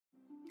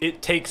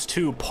It Takes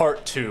Two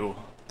Part 2,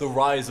 The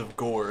Rise of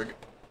Gorg.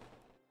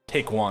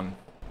 Take 1.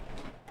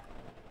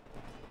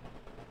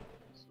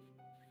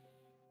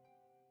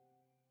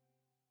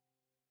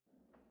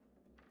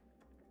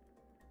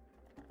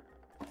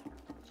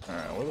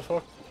 Alright, what the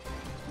fuck?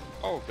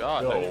 Oh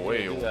god. I Yo, didn't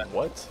wait, even do that.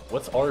 what?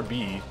 What's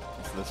RB?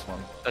 It's this one.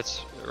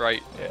 That's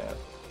right. Yeah.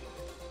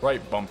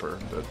 Right bumper.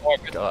 Good Oh,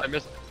 I God.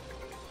 missed.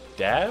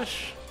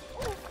 Dash?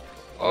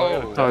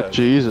 Oh. Oh,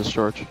 Jesus,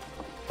 George.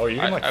 Oh, you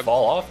can like I-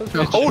 fall off this?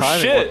 How's Oh the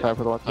timing shit! one time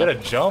for the one You time?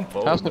 had to jump.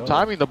 Oh, How's the no.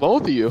 timing, the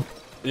both of you?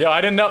 Yeah,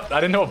 I didn't know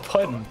a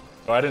button.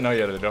 Oh, I didn't know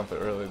you had to jump it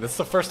early. This is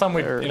the first time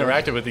we There it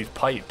interacted with these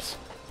pipes.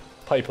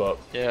 Pipe up.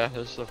 Yeah,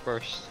 this is the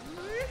first.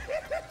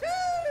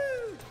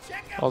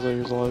 Also,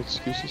 here's a lot of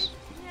excuses.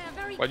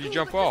 Why'd you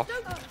jump off?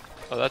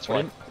 Oh, that's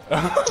why.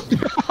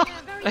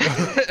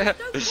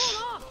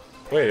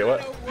 Wait,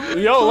 what?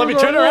 Yo, let me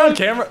turn around,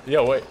 camera.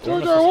 Yo, wait. where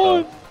am I George, I supposed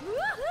won!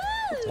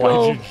 to go?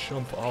 Why'd you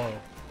jump off?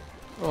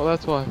 Oh,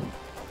 that's why.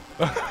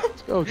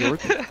 Let's go,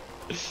 George. That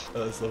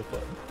was so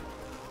fun.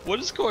 What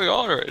is going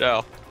on right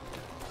now?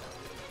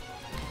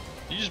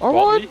 You just R1?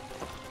 bought me?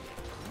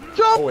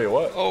 Jump! Oh, wait,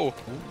 what? Oh,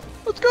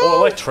 Let's go! Oh,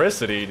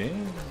 electricity, dude.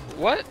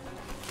 what?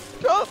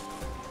 Jump!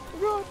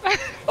 Oh!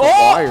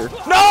 Wired.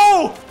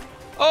 No!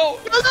 Oh!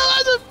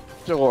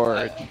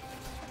 George.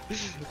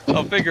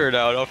 I'll figure it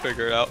out. I'll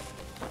figure it out.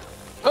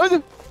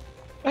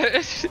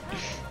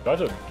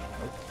 Gotcha.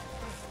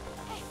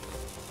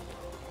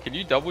 Can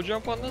you double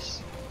jump on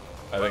this?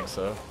 I think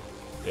so.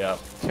 Yeah.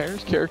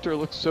 Karen's character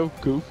looks so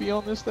goofy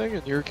on this thing,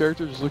 and your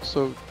character just looks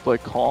so,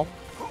 like, calm.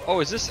 Oh,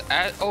 is this?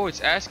 Oh,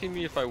 it's asking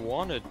me if I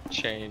want to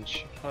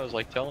change. I was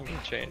like telling me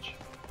to change.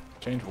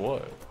 Change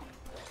what?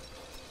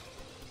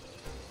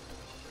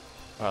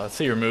 Let's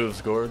see your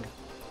moves, Gorg.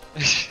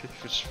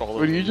 Just follow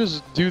Wait, do me. you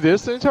just do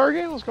this the entire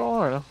game? What's going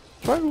on right now?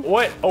 Try to...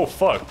 What? Oh,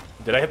 fuck.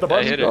 Did I hit the Yeah, I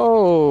button? hit it.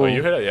 Oh! Oh,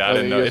 you hit it? Yeah, I Oh,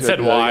 didn't you know. guys It said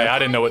gotta do that Y. again. I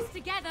didn't know what.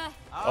 Together.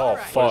 Oh, What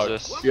fuck.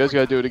 is this? You guys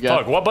gotta do it again.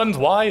 Fuck, what button's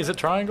Y? Is it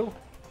triangle?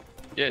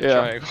 Yeah, Yeah.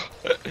 triangle.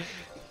 You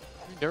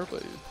never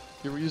played.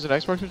 You were using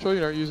Xbox controller?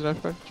 You never used an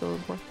Xbox controller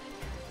before?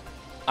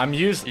 I'm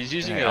using. He's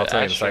using I'll an tell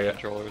you in a Astro second.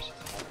 controllers.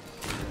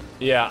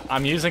 Yeah,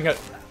 I'm using a. This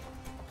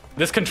Did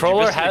you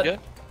controller miss it had. again?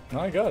 No,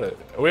 I got it.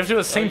 We have to do it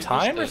at the same you missed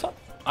time or it. something?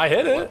 I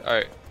hit it. All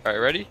right,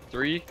 ready?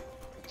 3,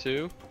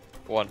 2,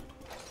 1.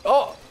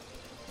 Oh!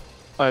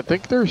 I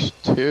think there's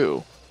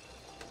two.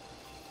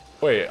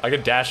 Wait, I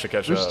could dash to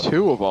catch There's up.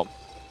 two of them.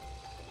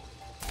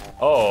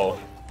 Oh.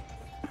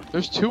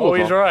 There's two Oh, of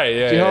them. he's right.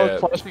 Yeah, See how yeah. it's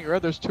flashing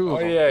red? There's two of Oh,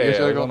 them. yeah, You guys yeah,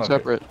 gotta there's go one up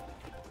separate.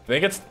 I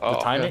think it's Oh, the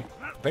timing.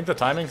 I think the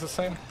timing's the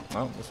same.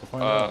 No, this will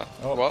find out.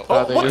 Oh, well,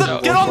 oh they what just the?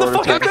 have Get one on the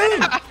shorter fucking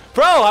thing!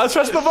 Bro, I was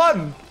pressing the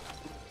button!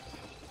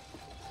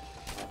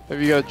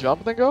 Have you gotta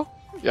jump and then go?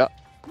 Yeah.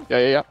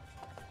 Yeah.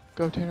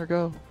 Go, Tanner,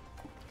 go.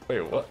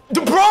 Wait, what?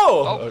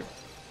 Bro!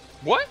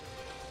 What?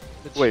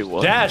 Wait,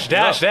 what? Dash,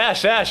 dash,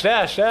 dash, dash,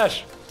 dash,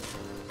 dash.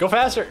 Go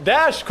faster.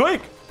 Dash,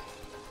 quick!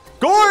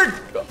 Gorg!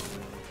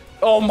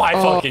 Oh my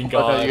fucking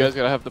god. Okay, you guys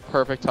gotta have the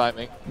perfect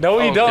timing. No,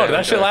 you Okay, don't.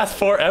 That shit okay. lasts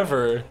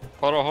forever.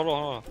 Hold on.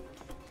 All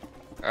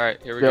right,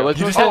 here we Yeah, go. let's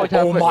You just oh, had. like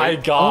Oh halfway. my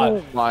god.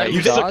 Oh my You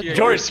You just- god. yeah,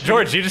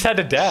 George, you just had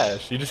to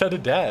dash. You just had to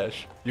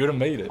dash. You would have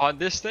made it. On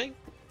this thing?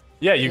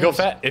 Yeah, you go Yes.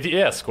 fast. If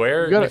yeah,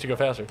 square You gotta- makes you go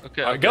faster.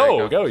 Okay, Alright, okay,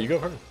 go, go. You go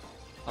first.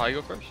 Oh, you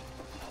go first.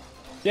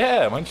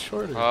 Yeah, mine's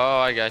shorter. Oh,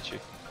 I got you.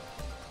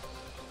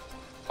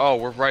 Oh,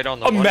 we're right on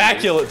the money, dude.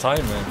 Immaculate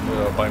timing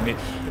by me.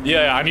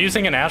 Yeah, I'm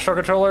using an Astro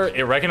controller.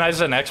 It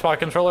recognizes an Xbox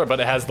controller, but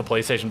it has the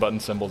PlayStation button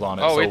symbols on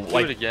it. Oh, so wait, do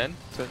like, it again.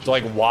 so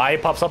like Y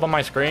pops up on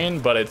my screen,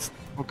 but it's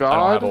Oh I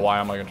don't have a god. Y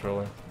on my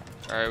controller.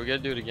 All right, we gotta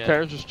do it again.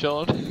 Tanner's just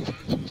chilling.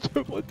 Just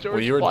let George Well,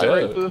 you were fly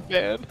right dead. into the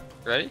fan.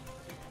 Ready?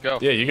 Go.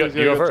 Yeah, you go. Guys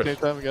You go gotta first. at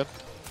the same time again.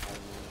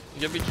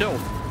 You get me killed.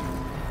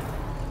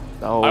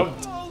 No. I would-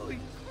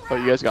 Oh,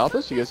 you guys got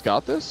this? You guys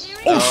got this?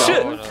 Oh No,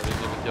 shit! No, they get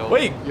me killed.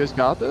 Wait, You guys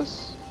got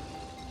this?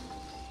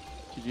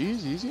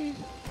 GG's, easy.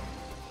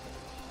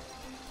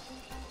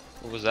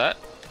 What was that?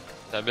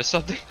 Did I miss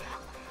something?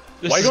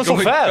 This Why you is going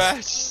so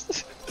fast?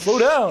 fast? slow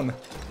down.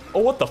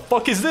 Oh, what the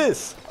fuck is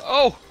this?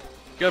 Oh!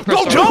 You gotta press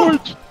No, R1.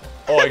 jump!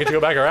 Oh, I get to go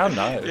back around.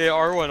 Nice. Yeah,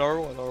 R1.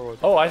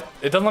 Oh,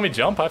 it doesn't let me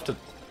jump. I have to.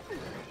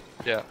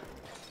 Yeah.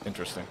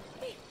 Interesting.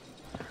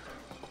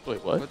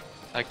 Wait, what? What?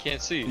 I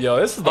can't see. Yo,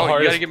 this is the Oh, you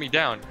hardest. gotta get me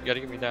down. You gotta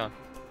get me down.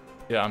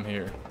 Yeah, I'm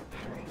here.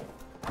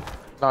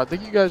 No, I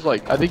think you guys I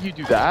think you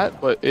do that,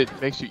 but it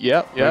makes you,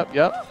 yep.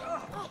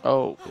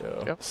 Oh,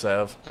 Yo, Yep.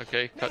 Sev.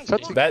 Okay, cut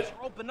Cut scene. That.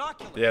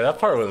 Yeah, that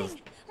part was.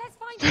 Let's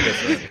find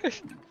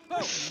different.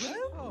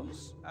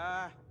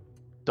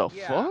 the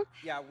Yeah, fuck?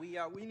 yeah,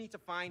 we need to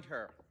find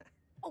her.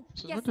 Oh,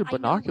 So yes, when did I know we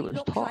binoculars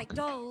look talk? like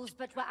dolls,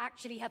 but we're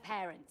actually her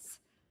parents.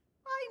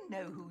 I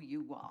know who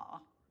you are.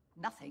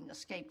 Nothing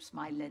escapes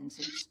my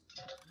lenses.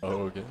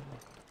 Oh, okay.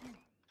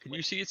 Can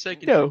you see it say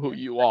You know who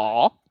you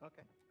are.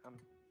 Okay.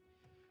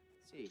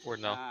 See. Or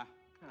no.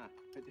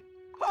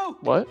 Oh!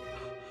 What?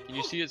 Can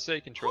you see it say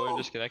controller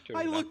disconnected?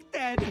 I look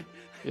dead.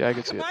 Yeah, I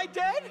can see Am it. I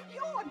dead?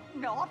 You're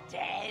not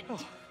dead.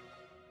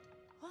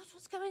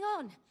 What's going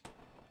on?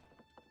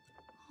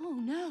 Oh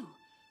no.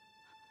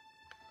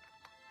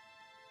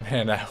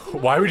 Man,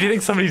 why would you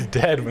think somebody's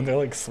dead when they're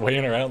like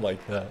swaying around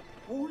like that?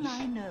 All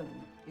I know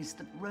is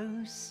that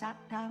Rose sat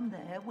down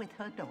there with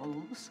her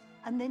dolls,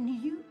 and then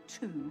you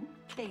two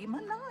came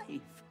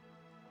alive.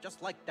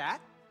 Just like that?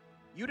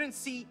 You didn't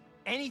see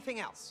anything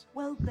else?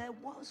 Well, there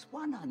was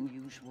one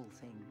unusual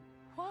thing.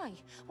 Why?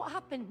 What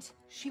happened?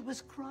 She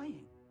was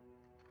crying.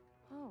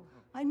 Oh.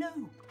 I know,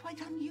 quite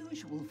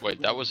unusual for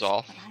Wait, that was Rose,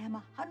 off? But I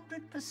am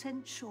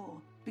 100%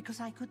 sure, because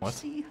I could What?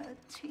 see her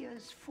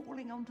tears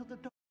falling onto the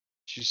doll.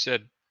 She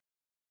said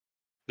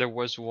there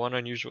was one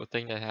unusual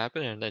thing that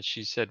happened, and then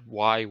she said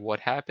why, what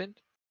happened?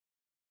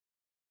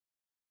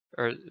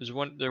 Or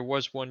there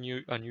was one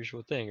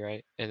unusual thing,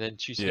 right? And then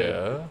she said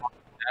Yeah. what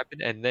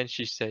happened, and then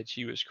she said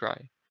she was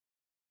crying.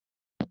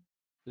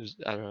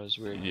 I don't know, it was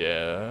weird.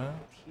 Yeah.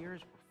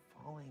 Tears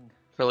were falling.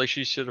 I felt like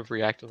she should have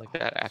reacted like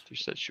that after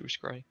she said she was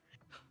crying.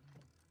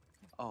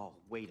 Oh,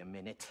 wait a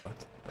minute.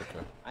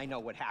 Okay. I know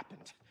what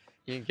happened.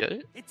 You didn't get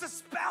it? It's a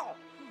spell!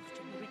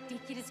 Don't be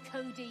ridiculous,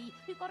 Cody.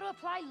 We've got to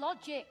apply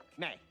logic.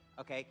 May,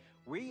 okay?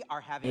 We are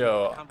having a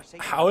Yo, conversation.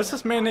 how is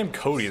this man named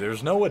Cody?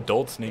 There's no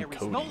adults named There is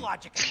Cody. no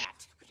logic in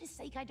that. For goodness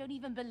sake, I don't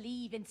even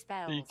believe in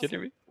spells. Are you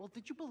kidding me? Well,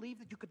 did you believe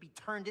that you could be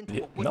turned into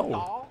Yeah, a wooden no.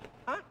 doll?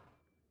 Huh?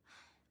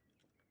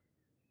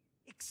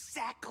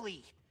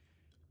 Exactly.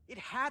 It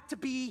had to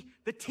be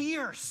the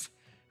tears.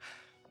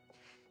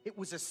 It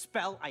was a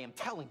spell, I am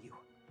telling you.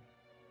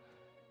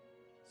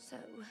 So,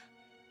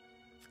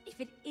 if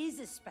it is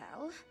a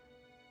spell,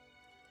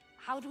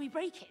 how do we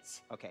break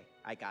it? Okay,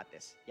 I got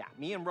this. Yeah,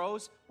 me and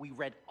Rose, we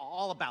read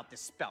all about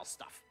this spell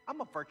stuff.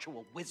 I'm a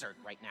virtual wizard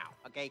right now,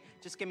 okay?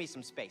 Just give me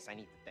some space. I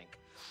need to think.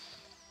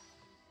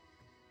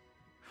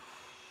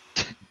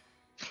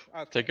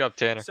 Okay. Take up,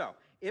 Tanner. So,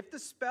 if the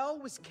spell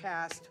was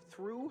cast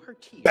through her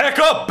teeth. Back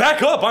up!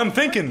 Back up! I'm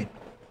thinking!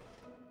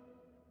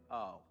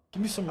 Oh.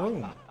 Give me some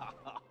room.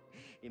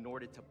 In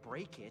order to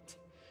break it,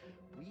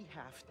 we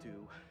have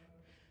to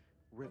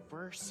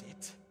reverse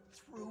it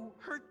through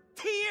her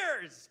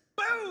tears.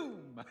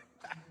 Boom!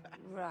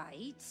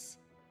 Right.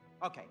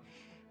 Okay,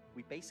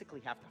 we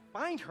basically have to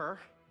find her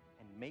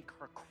and make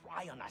her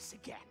cry on us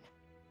again.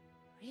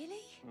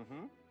 Really?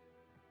 Mm-hmm.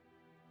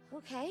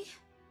 Okay.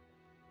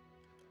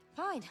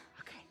 Fine.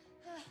 Okay.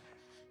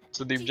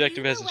 So the Do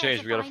objective you hasn't know where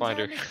changed. to We gotta find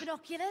her. Miss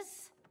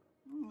Binoculars?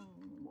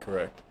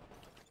 Correct.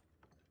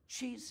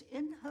 She's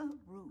in her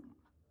room.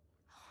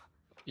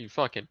 You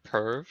fucking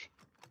perv.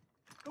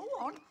 Go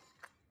on.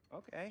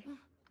 Okay.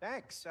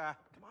 Thanks. Come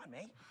on,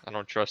 May. I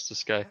don't trust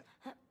this guy.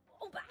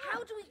 Oh, but how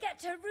do we get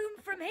to her room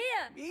from here?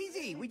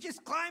 Easy. We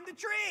just climbed the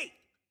tree.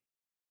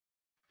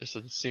 This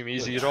doesn't seem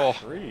easy at all.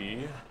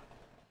 Tree.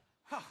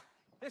 Huh,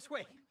 this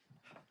way.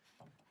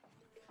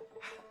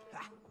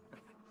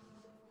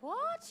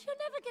 What? You're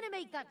never gonna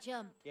make that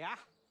jump. Yeah.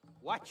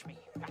 Watch me.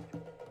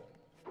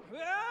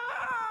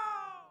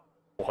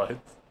 What?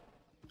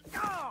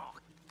 Oh,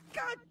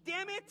 God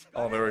damn it!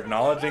 Oh, they were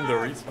acknowledging the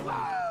respawn?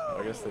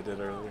 I guess they did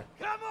earlier.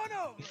 Come on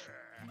over.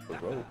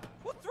 The rope.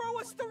 Well, throw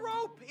us the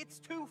rope. It's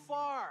too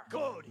far.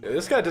 Good. Yeah,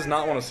 this guy does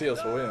not want to see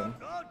us win.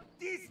 No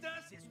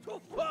distance is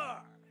too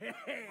far.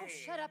 Oh,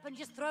 shut up and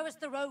just throw us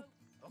the rope.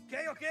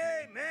 Okay,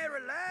 okay, man,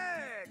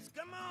 relax.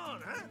 Come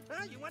on, huh?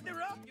 Huh? You want the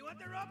rope? You want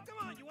the rope?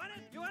 Come on, you want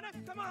it? You want it?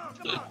 Come on,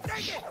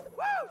 take it.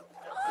 Woo!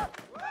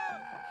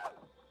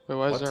 Wait,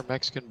 why is What? there a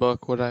Mexican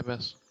book? What did I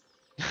miss?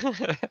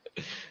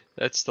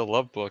 That's the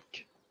love book.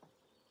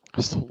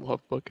 That's the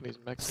love book and he's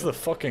This is Mexican. a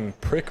fucking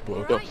prick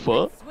book. The Right,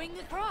 fuck? let's swing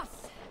across.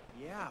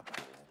 Yeah, but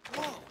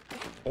whoa,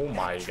 Oh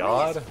my tree is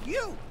god.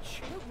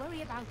 huge. Don't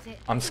worry about it.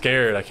 I'm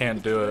scared. I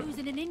can't do it. Lose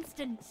in an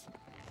instant.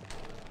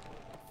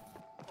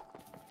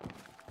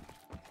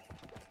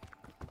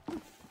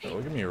 Oh,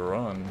 look at me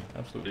run.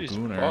 Absolute These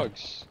gooner.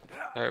 bugs.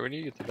 Alright, we need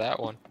to get to that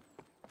one.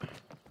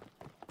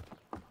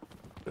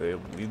 They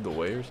lead the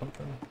way or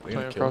something? They Swing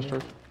gonna kill across, me?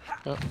 George.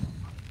 Yep.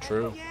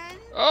 True.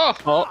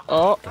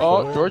 Oh!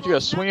 Oh, George, you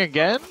gotta swing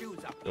again?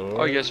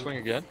 Oh, you gotta swing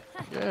again?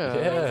 Yeah.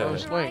 Yeah. Go I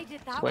swing.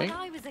 did that Swing. when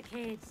I was a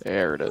kid.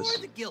 There it You're is.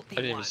 the guilty I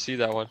didn't even one. see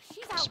that one.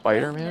 She's out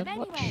Spider-Man? them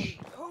What? anyway.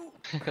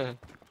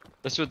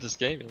 That's what this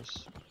game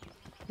is.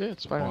 Yeah,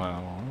 it's fine.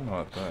 Wow, I don't know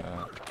about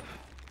that.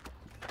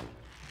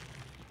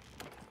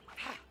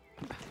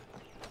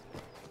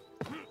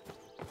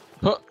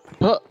 Huh,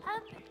 huh.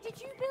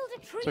 Did you build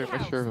a tree It's like a house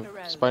mixture for of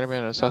Rose? Spider-Man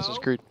and Assassin's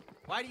No. Creed.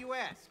 Why do you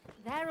ask?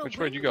 There are Which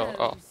way would you go?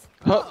 Oh. windows.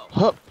 Huh,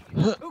 huh,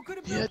 huh. Who could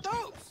have Yeah. built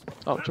those?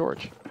 Oh,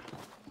 George.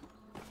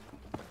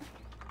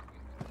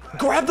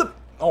 Grab the.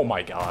 Oh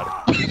my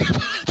god.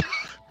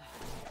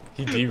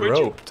 He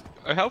de-roped.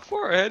 How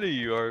far ahead of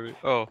you are we?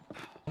 Oh,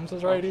 I'm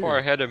just how right far here.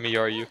 ahead of me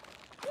are you?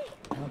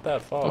 Not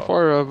that far. How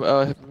far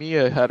of me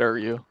ahead are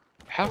you?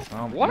 How?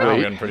 What? Wow, I'm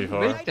you getting pretty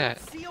far. make I that.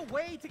 don't see a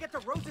way to get to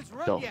Rose's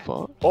room The yet.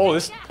 fuck? Oh,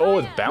 this. Oh,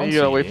 it's Then bouncy. you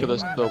gotta wait for the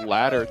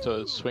ladder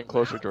to swing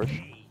closer,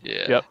 George.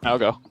 Yeah. Yep, now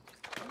go.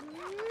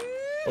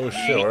 Oh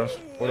shit,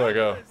 where do I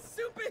go?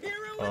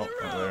 Superhero Oh, with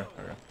a right there. rope.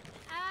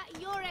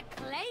 Okay. You're a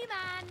clay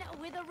man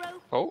with a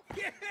rope. Oh,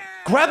 Yeah,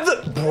 Grab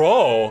the.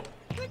 Bro!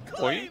 the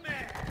Oi. Clayman.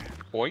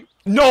 boink,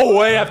 No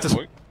way! I have to.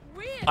 boink.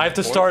 I have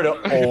to start.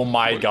 Oh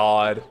my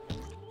god.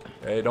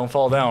 Hey, don't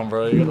fall down,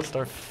 bro. You gotta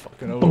start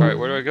fucking over. Alright,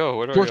 where do I go?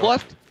 Where do I George go?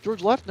 left.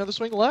 George left. Another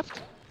swing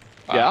left.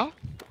 Ah.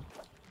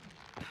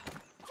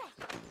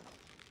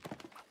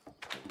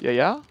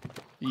 Yeah.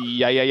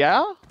 Yeah.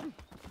 Yeah.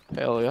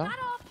 Hell yeah. That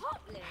our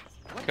pot lid?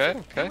 Okay,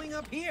 okay. Going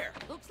up here.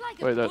 Looks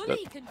like a Wait,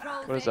 bully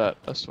controls What is it. that?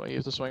 A swing. You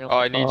have to swing on. Oh,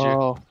 I need you.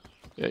 Oh.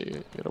 Yeah,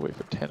 you gotta wait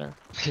for tenor.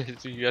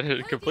 You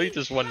gotta complete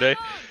this one day.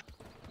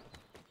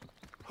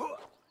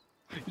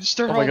 You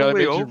start Oh all my god, the it way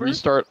made you over?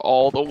 restart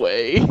all the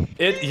way.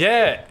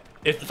 Yeah.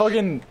 It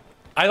fucking.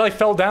 I like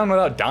fell down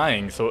without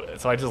dying, so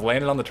I just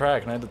landed on the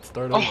track and I had to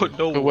start over. Oh,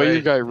 no The way way.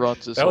 your guy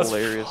runs is That was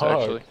hilarious,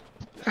 fucked. actually.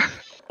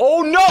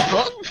 Oh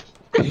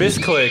no!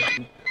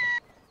 Misclick.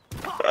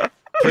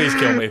 Please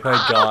kill me,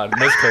 thank God.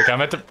 Misclick. I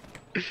meant to.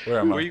 Where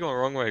am Where are I? you going?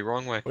 Wrong way,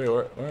 wrong way. Wait,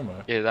 where am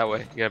I? Yeah, that way.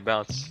 You gotta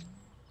bounce.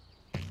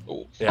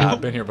 Oh. Yeah,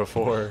 I've been here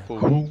before.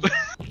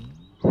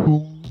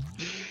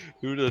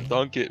 Who'd have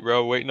thunk it,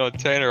 bro? Waiting on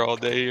Tanner all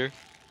day here.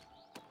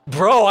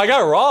 Bro, I got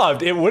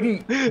robbed. It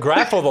wouldn't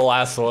grapple the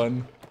last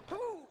one.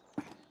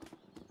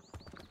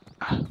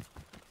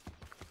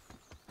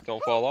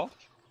 Don't fall off.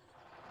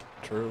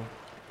 True.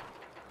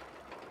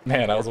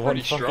 Man, I was one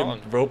pretty fucking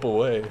strong. rope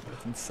away.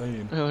 That's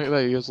insane. Yeah, look at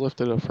that, you guys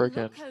lifted a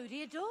freaking Look,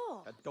 Cody, a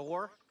door. A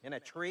door in a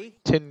tree.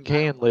 tin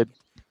can lid.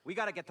 We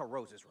gotta get to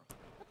Rose's room.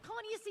 But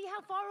can't you see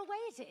how far away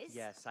it is?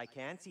 Yes, I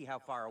can see how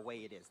far away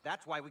it is.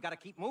 That's why we gotta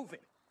keep moving.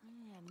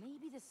 Yeah,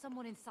 maybe there's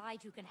someone inside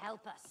who can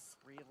help us.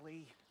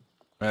 Really?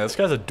 Man, this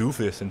guy's a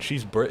doofus and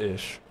she's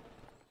British.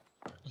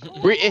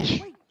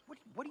 British. Wait,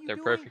 what are you They're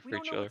doing? perfect We for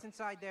don't each know other. what's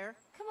inside there.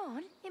 Come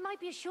on, it might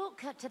be a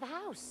shortcut to the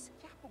house.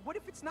 Yeah, but what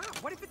if it's not?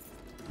 What if it's...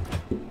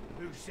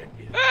 Who sent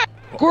you? No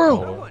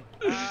Squirrel. one.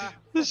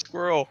 The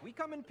squirrel. We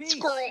come in peace.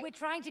 We're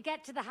trying to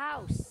get to the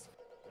house.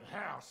 The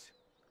house?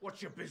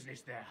 What's your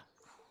business there?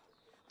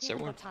 Is We haven't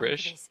everyone got time for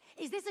British? this.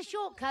 Is this a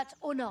shortcut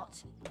or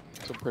not?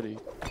 Some pretty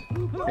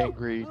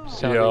angry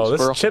sounding Yo, this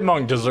squirrel.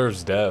 chipmunk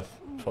deserves death.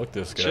 Fuck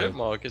this guy.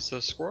 Chipmunk, it's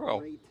a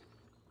squirrel.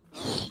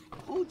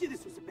 Told you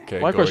this was a bad. Okay,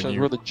 My Gordon, question is you-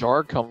 where the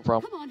jar come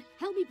from. Come on,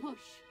 help me push.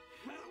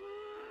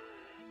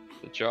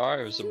 The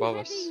jar is above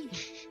us.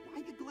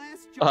 Why the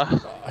glass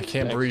jar? I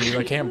can't breathe.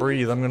 I can't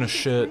breathe. I'm gonna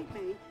shit.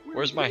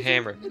 Where's my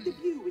hammer? The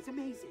view is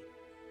amazing.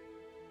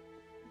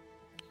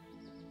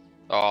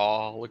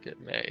 Oh, look at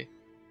May.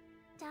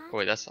 Oh,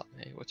 wait, that's not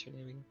May. What's her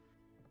name again?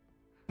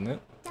 Isn't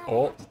it?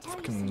 Oh,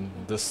 fucking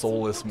the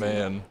soulless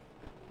man.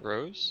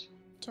 Rose?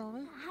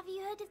 Tony, Have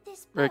you heard of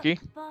this Ricky?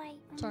 book by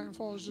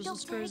Titanfall is just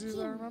as Dr. crazy as I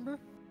Hakim? remember.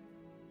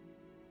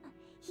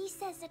 He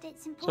says that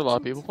it's important a lot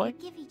of people to playing?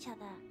 forgive each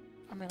other.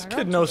 I mean, I This got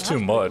kid to knows the too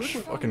house pretty much. quick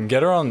with Fucking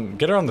get her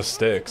on the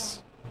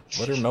sticks.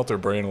 Let her melt her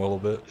brain a little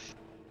bit.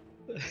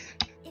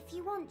 If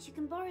you want, you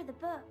can borrow the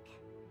book.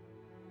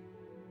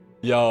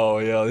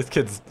 Yo, this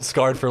kid's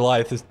scarred for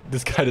life.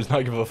 This guy does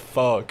not give a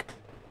fuck.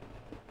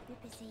 You're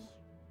busy.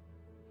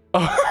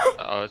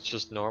 Oh, it's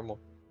just normal.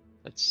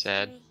 That's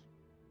sad. Sorry.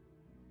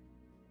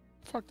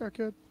 Fuck that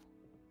kid.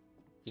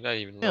 You're not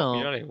even No.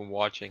 you're not even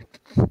watching.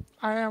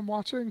 I am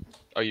watching.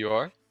 Oh, you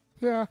are?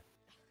 Yeah.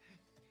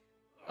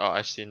 Oh,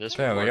 I've seen this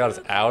Damn, they before. got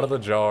us out of the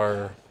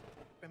jar.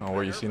 Oh,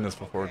 where you seen this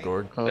before,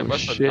 Gord? Oh They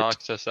must have shit.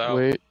 knocked us out.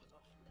 Wait.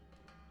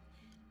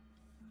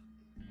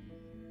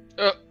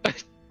 The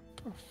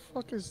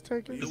fuck is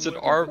taking? It's an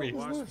army.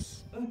 What is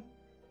this?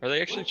 Are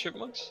they actually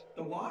chipmunks?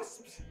 The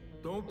wasps?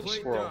 Don't Or play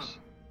squirrels?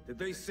 dumb. Did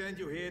they send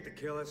you here to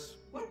kill us?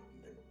 What?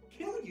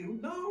 Kill you?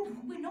 No.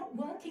 We're not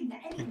working for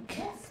any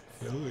wasps.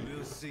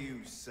 We'll see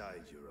whose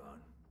side you're on.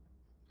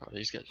 Oh,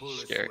 these guys Pull are a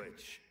scary.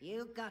 switch.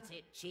 You got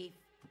it, Chief.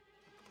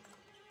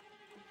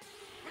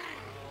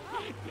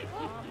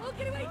 Oh,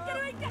 get away, get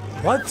away, get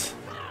What?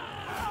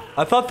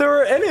 I thought they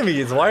were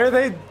enemies. Why are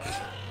they?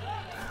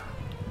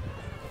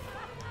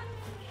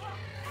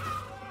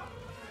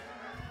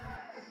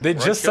 They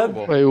just said,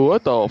 killable. Wait,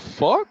 what the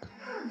fuck?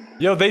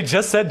 yo, they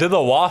just said, did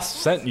the wasp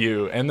sent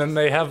you? And then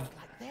they have,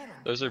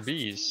 Those are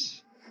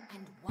bees.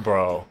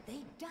 bro.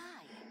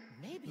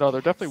 No,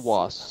 they're definitely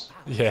wasps.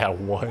 Yeah,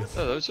 what?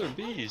 No, those are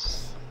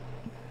bees.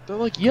 They're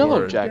like yellow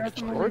Gord.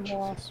 jackets, Definitely George.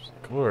 wasps.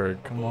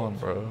 Gord, come on,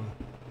 bro.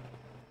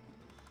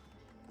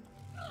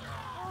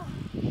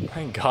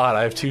 Thank God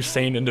I have two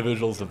sane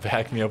individuals to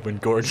back me up when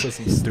Gord says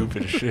some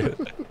stupid shit.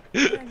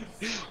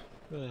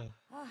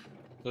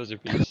 Those are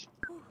bees.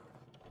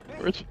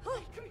 George.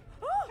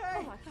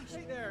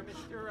 Hey there,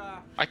 Mr.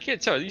 I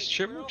can't tell. Are these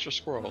chipmunks or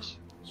squirrels?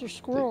 Those are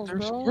squirrels, They're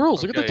bro.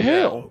 squirrels. Look at the Okay, yeah.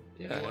 tail.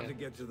 Yeah. I want to yeah.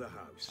 get to the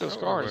house. Still I don't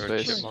scar on know his what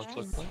a face. chipmunk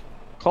look like.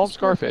 Call him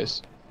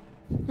Scarface.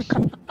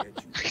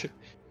 Get you.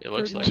 It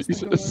looks like.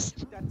 Jesus.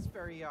 That's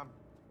very,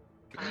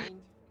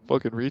 kind.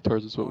 Fucking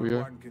retards is what we On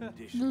are. one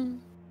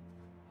condition.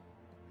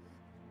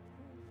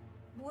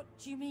 What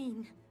do you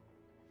mean?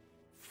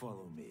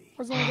 Follow me.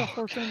 Why's it only got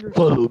 4 fingers?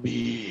 Follow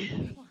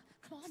me.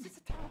 Come on, this is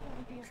a terrible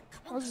idea.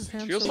 Why is his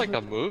hand Feels so like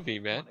a big? movie,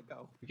 man. Wanna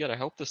go? We gotta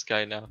help this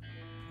guy now.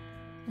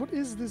 What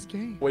is this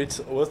game? Wait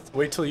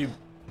till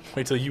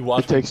you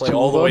watch me takes play two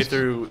all of the way us?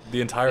 through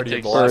the entirety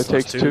of the takes- Or it last of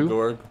Us takes 2, two?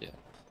 Gord.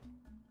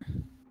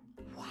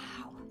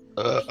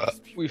 Wow.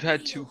 We've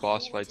had 2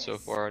 boss fights so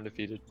far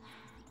undefeated. This is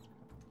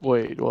What? so What?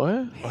 Wait,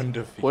 what?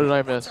 Undefeated. What did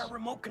I miss? Our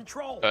remote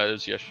control. It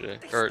was yesterday,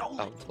 or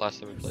last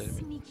time we played. I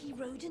mean. Sneaky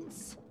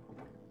rodents.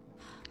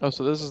 Oh,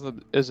 so this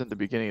isn't the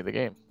beginning of the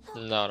game.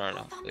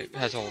 No. It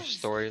has a whole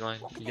storyline.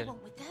 What could You they get it?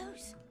 want with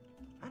those?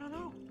 I don't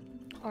know.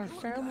 Our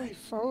family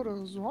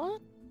photos. What?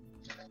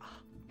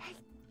 Hey,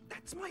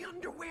 that's my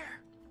underwear.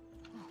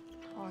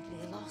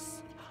 Hardly a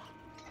loss.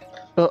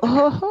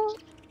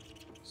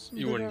 Some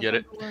You big wouldn't ass get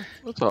it. underwear.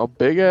 That's a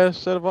big ass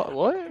set of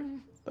what?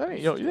 That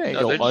ain't No,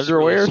 no they're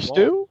underwear, just really small.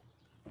 Stu.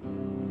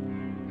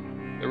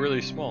 They're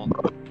really small.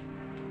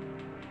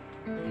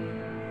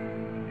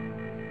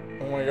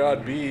 Oh my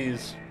god,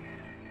 bees.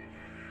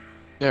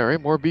 Yeah,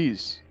 right. More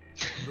bees.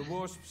 The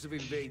wasps have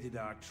invaded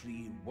our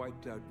tree and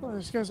wiped out. Oh,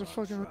 this guy's a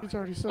fucking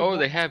retard. He said Oh, that.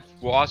 they have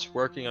wasps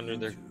working under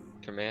their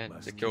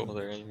command to kill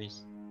their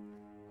enemies.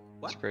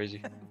 That's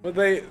crazy. But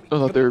they. I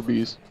thought they were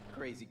bees.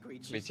 Crazy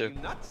creatures. Me too.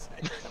 You nuts.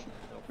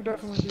 We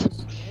definitely is.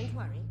 Don't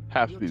worry.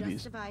 Have to You'll be just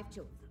bees. survive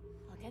too.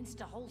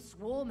 Against a whole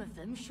swarm of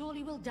them,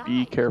 surely we'll die.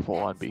 Be careful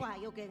on That's bee. why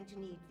you're going to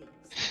need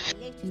these. My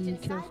latest Be in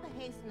careful. cyber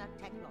hazelnut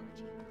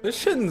technology. This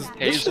shit's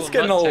Hazelnut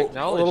getting a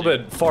technology. little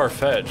bit far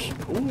fetched.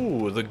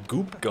 Ooh, the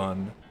goop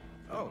gun.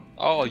 Oh,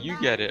 Oh, you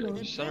get it,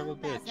 you son of a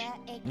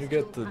bitch. You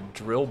get the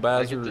Drill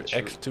Bazzer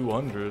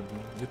X200. You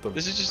get the.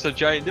 This is just a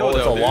giant Oh, dildo.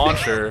 it's a dude.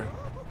 launcher.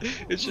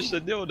 It's just a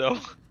dildo.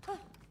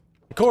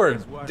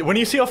 Cord, when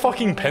you see a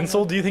fucking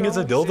pencil, do you think it's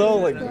a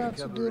dildo? Like,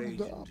 That's a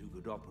dildo.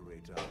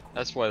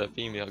 That's why the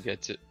female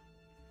gets it.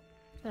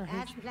 I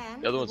hate As you.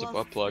 planned, The other one's a wasps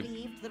butt plug.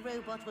 believed the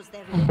robot was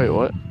their Wait,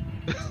 what?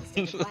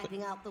 Instead of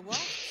wiping out the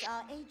wasps,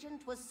 our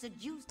agent was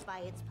seduced by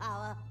its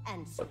power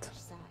and switched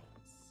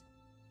sides.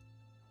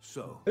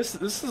 So, this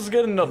is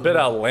getting a bit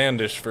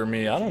outlandish for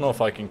me. I don't know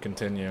if I can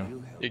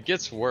continue. It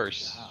gets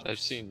worse. I've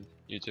seen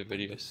YouTube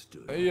videos.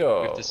 Hey, We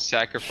yo, have to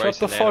sacrifice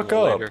shut the an fuck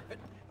animal up. later.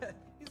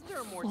 is there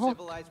a more Oh.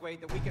 civilized way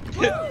that we can?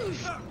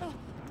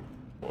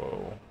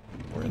 Whoa,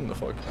 we're in the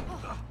fuck.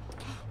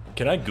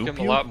 Can I goop Become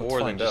a you? lot Let's more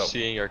than find just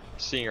out.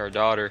 seeing our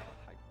daughter.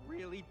 I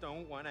really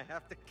don't want to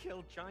have to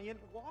kill giant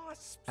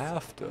wasps.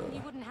 After.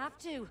 You wouldn't have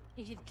to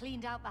if you'd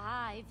cleaned out the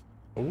hive.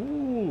 Ooh.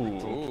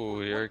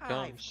 Ooh, here it What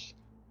comes.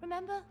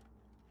 Remember?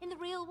 In the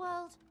real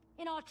world?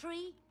 In our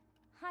tree?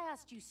 I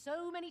asked you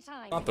so many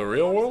times. Not the you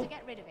real promised world? To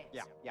get rid of it.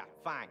 Yeah,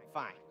 fine.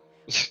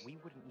 We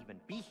wouldn't even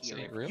be This here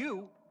ain't if real.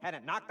 you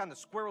hadn't knocked on the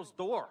squirrel's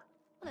door.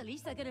 Well, at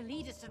least they're gonna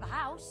lead us to the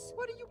house.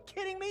 What are you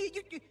kidding me?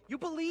 You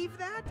believe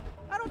that?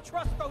 I don't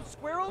trust those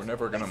squirrels. We're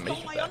never gonna They make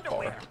stole it my that far.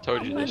 underwear.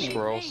 Told you, Oh, they're believe me,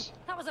 squirrels.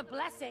 That was a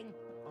blessing.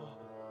 Oh,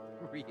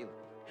 really?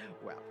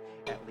 Well,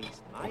 at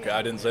least my Okay,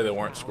 I didn't say they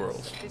underwear weren't is now a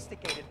squirrels.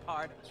 Sophisticated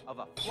part of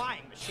a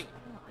flying machine.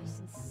 Oh, I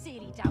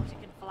sincerely doubt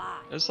it can fly.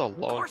 This is a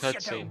long course you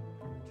cutscene.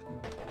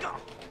 do.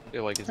 I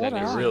feel like it's What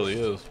ending. else? It really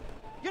is.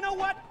 You know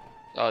what?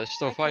 Oh, they're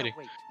still I can't fighting.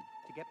 wait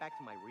to get back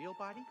to my real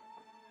body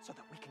so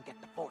that we can get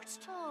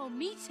divorced. Oh,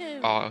 me too.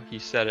 Oh, he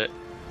said it.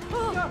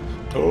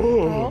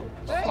 Oh.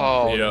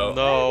 Oh Yo.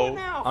 no.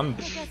 Now, I'm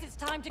I guess it's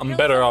time to I'm kill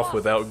better some off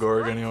without wasps.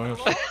 Gorg anyways.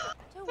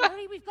 Don't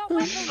worry, we've got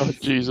weapons. Oh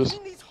Jesus!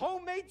 using these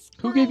homemade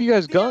Who gave you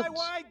guys squirrel guns?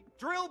 DIY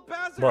drill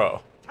bazzer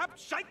Bro, tap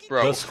shaky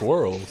Bro. the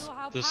squirrels. Sure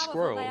how The powerful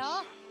squirrels. they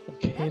are. I'm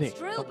kidding.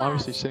 drill I'm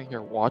obviously bars. sitting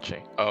here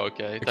watching. Oh,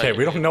 okay. I thought Okay, you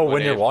we don't meant know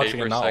when you're AFK watching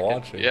for and a not second.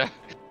 watching. Yeah.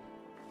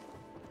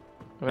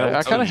 I mean, I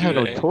That kind of tells had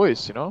you no that.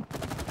 choice, you know.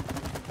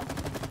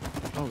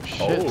 Oh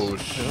shit! Oh What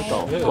shit!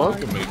 the Look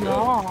fuck? at me go.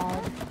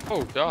 God. Oh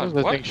What is god.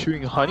 that What? thing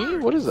shooting honey?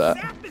 What is that?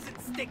 Sap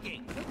isn't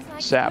sticking. Looks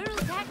like Sap. squirrel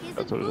attack isn't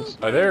That's what it is.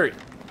 foolproof. Are there?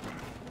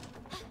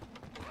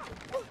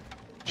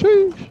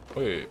 Sheesh.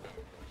 Wait.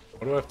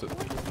 What do I have to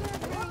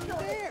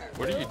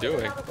What are you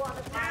doing?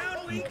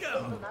 Down we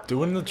go.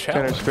 doing the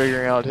Tanner's challenge?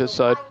 figuring out his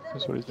side.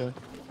 That's what he's doing.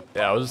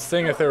 Yeah, I was just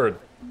thinking if they were.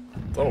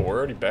 Oh, we're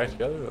already back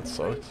together. That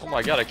sucks. Oh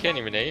my god, I can't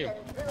even aim.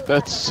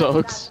 That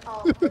sucks.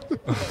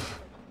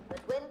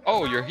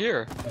 Oh, you're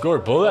here.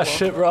 Gorg, blow that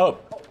shit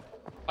up.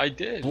 I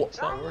did.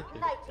 It's not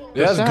working.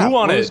 It has Sap. goo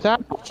on Blow the it.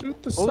 sap.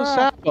 Shoot the Blow the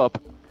sap. sap up.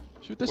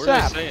 Shoot the What are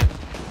sap. they saying?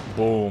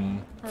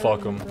 Boom.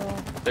 Fuck them.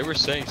 They were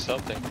saying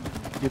something.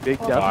 You big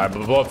dummy. Alright,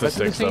 but blow up the Let's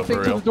do the sticks same though, thing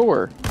for to real. the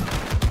door.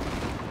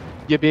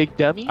 You big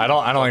dummy. I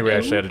don't think we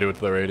actually had to do it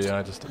to the radio.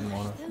 I just didn't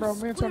want to. Bro,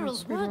 me and Tom Squirrels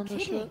speed on weren't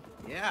this kidding. shit.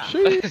 Yeah.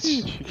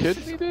 Sheesh. You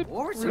kidding me, dude?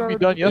 Or Should be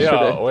done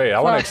yesterday. Yeah, wait. I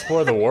want to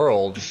explore the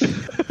world.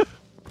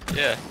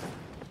 Yeah.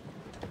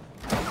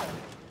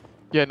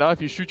 Yeah, not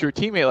if you shoot your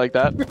teammate like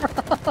that.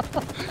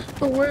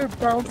 The way it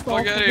bounced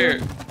off. Fuck out the of here.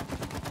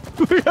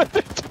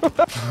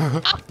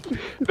 gun.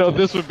 No,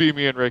 this would be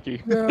me and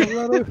Ricky. Yeah,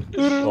 let it.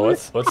 Oh,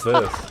 what's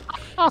this?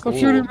 Stop Ooh.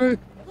 shooting me.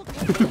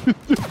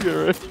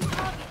 You're right.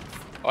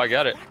 Oh, I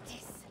got it.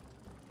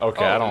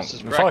 Okay, Oh, I don't. this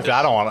is Fuck practice. that.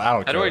 I don't want. I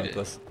don't How do care I about d-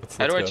 this.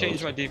 How do I Let's go.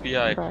 change my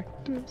DPI?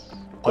 Practice.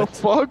 What? The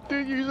fuck,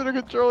 dude? You using a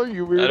controller,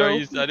 you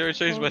weirdo. How do I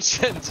change my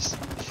settings?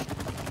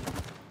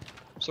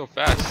 I'm so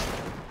fast.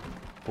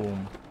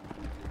 Boom.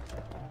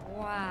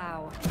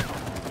 Wow.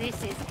 This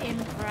is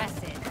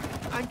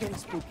impressive. I'm getting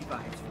spooky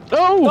vibes.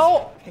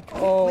 No! Hey,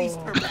 please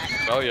turn back.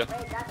 Oh yeah.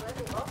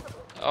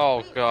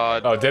 Oh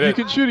god. Oh, did You it?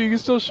 can shoot it. You can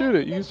still shoot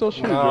it. You can still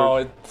shoot No,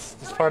 it.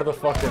 it's part of the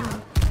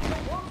fucking.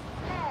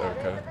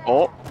 Okay.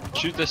 Oh,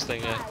 Shoot this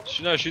thing, yeah.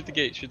 No, shoot the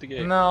gate. Shoot the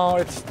gate.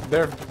 No,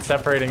 they're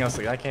separating us.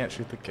 I can't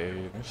shoot the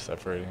cave. They're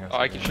separating us. Oh,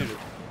 I can again. shoot it.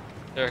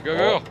 There,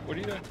 go. What are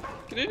you doing?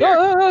 Get in here.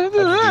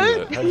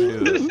 How'd you do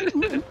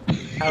that?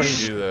 How'd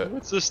you do that?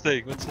 What's this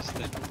thing?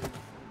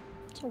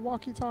 It's a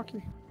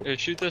walkie-talkie. Here,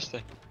 shoot this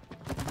thing.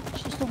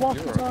 It's just a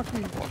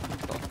walkie-talkie.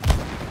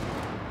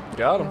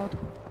 Got him.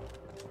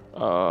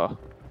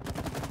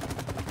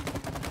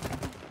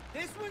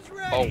 This one's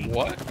Oh, ready.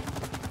 what?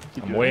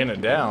 I'm weighing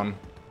it down.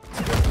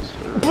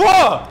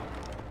 Bruh!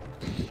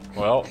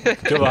 Well,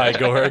 goodbye,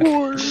 Gorg.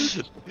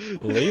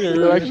 Later.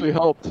 It actually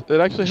helped. It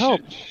actually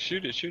helped.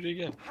 Shoot it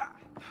again.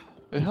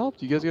 It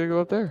helped. You guys gotta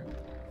go up there.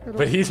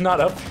 But he's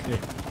not up here.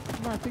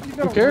 No, I think you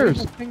gotta Who cares?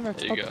 weigh the thing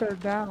that's There you up go. there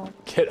down.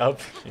 Get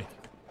up here.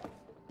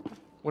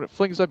 When it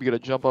flings up, you gotta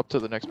jump up to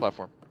the next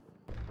platform.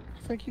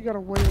 I think you gotta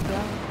weigh it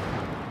down.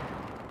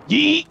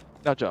 Yeet!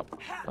 Now jump.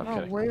 I'm No,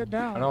 kidding. weigh it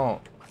down. I don't.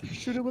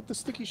 Shoot it with the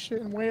sticky shit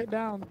and weigh it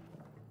down.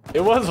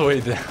 It was way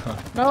down.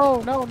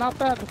 No, not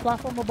that. The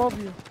platform above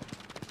you.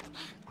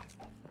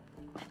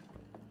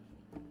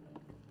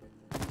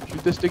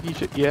 Shoot the sticky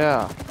shit.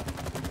 Yeah.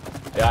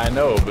 Yeah, I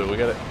know, but we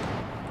gotta.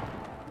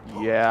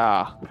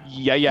 Yeah.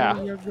 Yeah.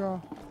 There you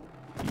go.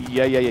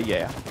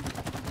 Yeah.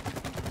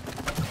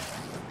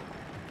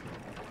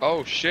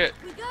 Oh, shit.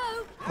 We go.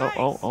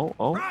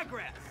 Oh.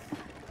 Progress.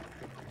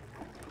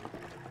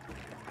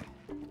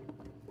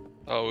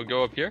 Oh, we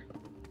go up here?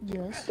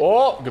 Yes.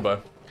 Oh, goodbye.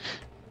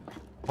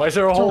 Why is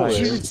there a hole Oh, there?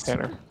 jeez.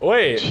 Tanner.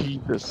 Wait.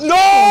 Jesus.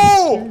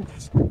 No!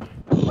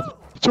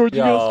 George, you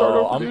gotta start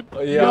Yo, over, dude.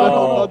 I'm. You gotta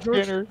help Yo.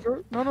 out Tanner.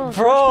 No, Bro,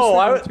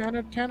 George just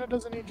said Tanner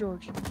doesn't need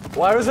George.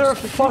 Why was there a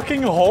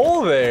fucking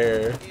hole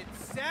there?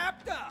 It's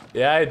sapped up.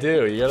 Yeah, I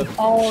do. You gotta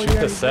Oh, shoot yeah,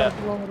 the you set.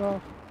 gotta blow it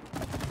off.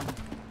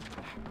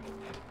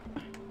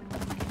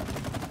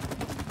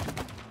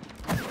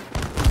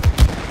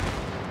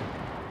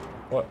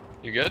 What?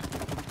 You good?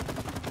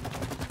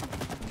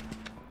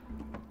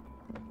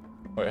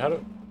 Wait, how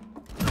do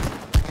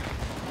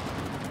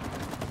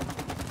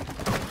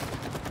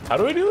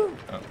we do it?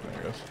 Oh, there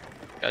it goes.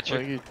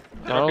 Gotcha.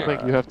 I don't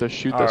think you have to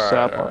shoot the Alright,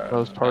 sap alright, on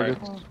those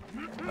targets. Okay.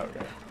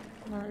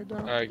 No, you don't.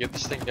 Alright, get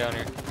this thing down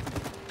here.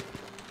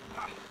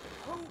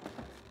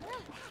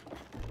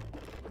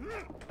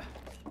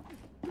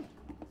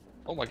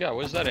 Oh my god,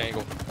 what is that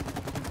angle?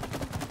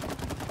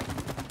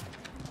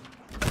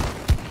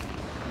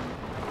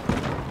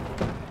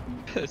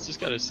 It's just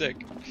kind of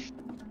sick.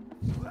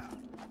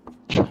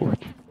 George.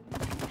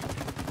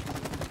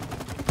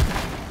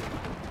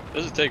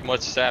 Doesn't take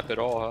much sap at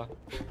all, huh?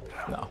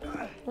 No.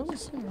 Doesn't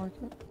seem like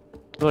it.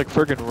 You're like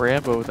friggin'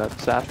 Rambo with that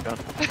sap gun.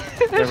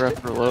 Never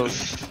have to reload.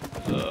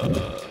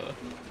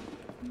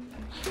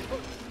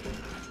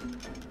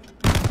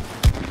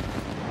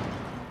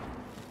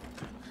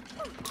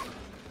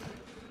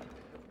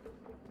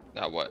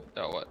 Now what?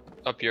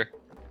 Up here.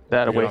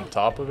 That Get away. on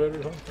top of it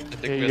or something? I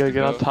think Yeah, we you have gotta to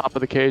get on go- top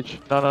of the cage.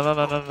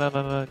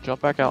 No.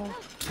 Jump back out.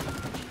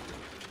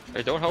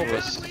 Hey, don't help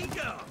us. We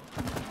go.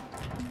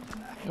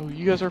 Yo,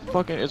 you guys are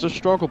fucking. It's a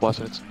struggle bus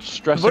and it's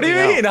stressing What do you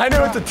me mean? out. I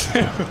know what to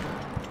do.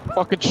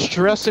 Fucking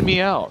stressing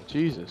me out.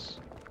 Jesus.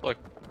 Look,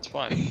 it's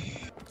fine.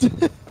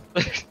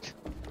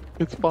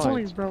 It's I'm telling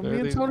fine. you, bro. Me and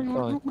Everything's Tony,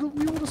 fine. we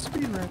would have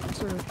speed ran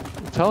this early.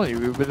 I'm telling you,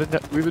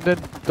 we've been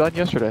done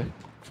yesterday.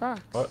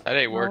 Facts. What? That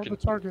ain't No, working.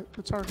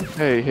 the target.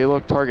 Hey,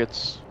 look,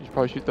 targets. You should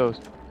probably shoot those.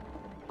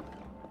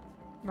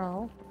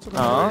 No. To the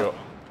There we left, go. to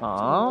the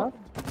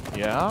left.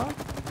 Yeah.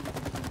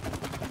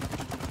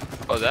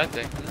 Oh, that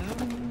thing.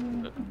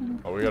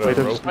 Oh, we got Wait, a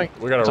there's rope. swing.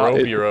 We got a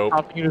ropey rope.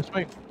 Stopping you to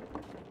swing.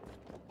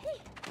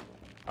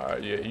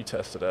 Alright, yeah, you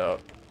test it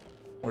out.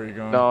 Where are you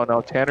going? No,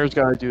 Tanner's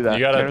gotta do that. You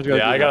gotta. Tanner's gotta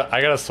Yeah, do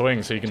I gotta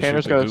swing so you can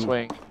Tanner's shoot the gotta goop.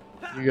 swing.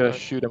 You gotta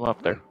shoot him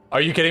up there.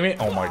 Are you kidding me?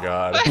 Oh my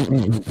god.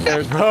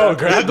 Tanner's Bro,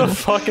 grab the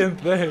fucking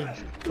thing.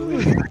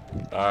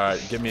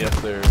 Alright, get me up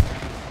there.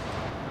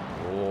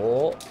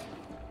 Oh.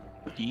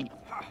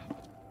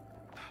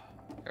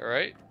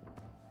 Alright.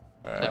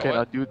 Alright. Okay,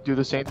 now do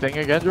the same thing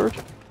again, George.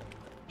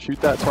 Shoot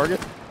that target.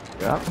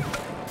 Yeah.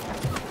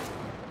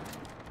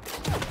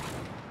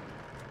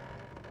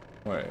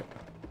 Wait.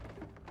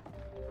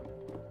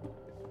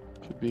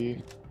 Should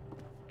be.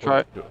 Try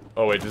it.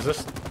 Oh wait, does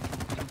this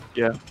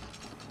Yeah.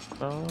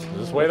 does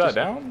this weigh that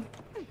down?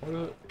 What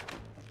is it?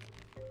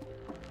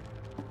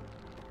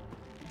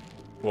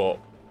 Well,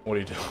 what are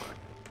you doing?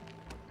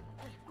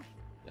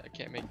 I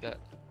can't make that.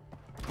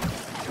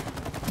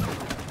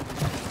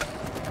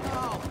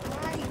 Oh,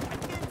 right. I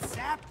can't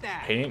sap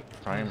that. Paint?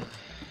 Prime?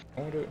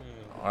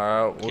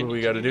 Alright, what do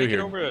we gotta do Make it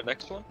here? over to the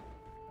next one?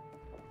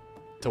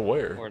 To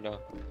where? Or no?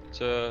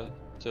 To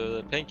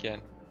the paint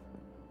can.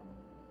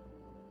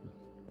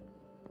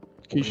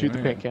 Can you What do shoot you the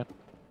mean? paint can?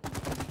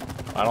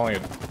 I don't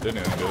think it did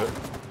anything to it.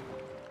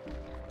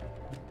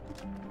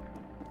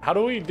 How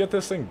do we get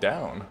this thing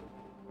down?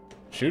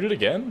 Shoot it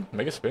again?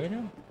 Make it spin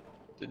again?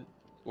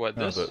 What,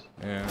 No, this? but-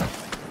 yeah.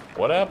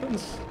 What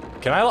happens?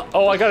 Can I?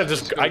 Oh, I gotta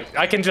just. I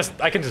can just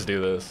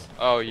do this.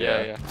 Oh,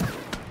 yeah.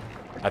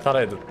 I thought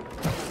I had to.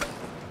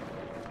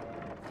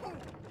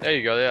 There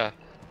you go, yeah.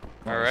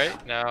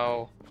 Alright,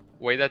 now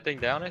weigh that thing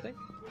down, I think?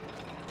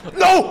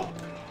 No!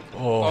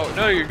 Oh, Oh,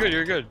 no, you're good,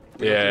 you're good.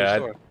 We went to your yeah,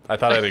 store. I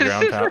thought I had a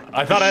ground pound.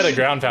 I thought I had a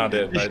ground pound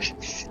it, but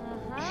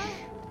Uh-huh.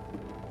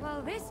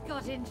 Well, this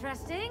got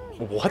interesting.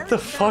 what the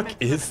fuck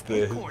is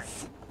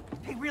this?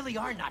 They really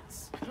are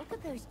nuts. Look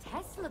at those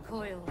Tesla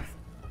coils.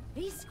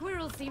 These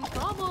squirrels seem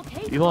far more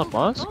capable Elon than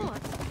Musk?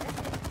 thought.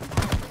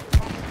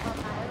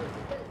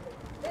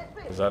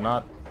 Does that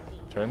not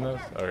turn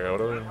this? Okay, what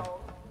do we?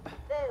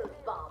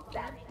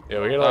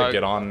 Yeah, we gotta like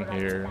get on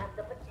here.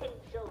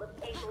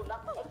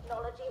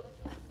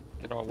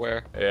 Get on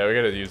where? Yeah, we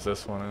gotta use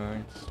this one, I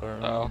think, to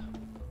start. Oh.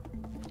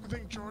 I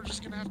think George is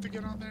gonna have to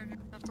get on there and you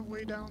have to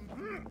weigh down.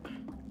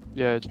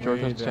 Yeah, George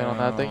Way has to stand on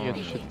that thing. You have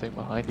to down. shoot the thing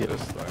behind you.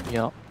 This thing.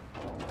 Yeah.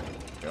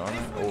 You on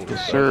it? Oh,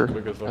 Yes, sir.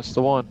 quick as fuck. That's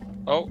the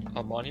one. Oh,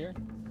 I'm on here?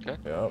 Okay.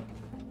 Yep.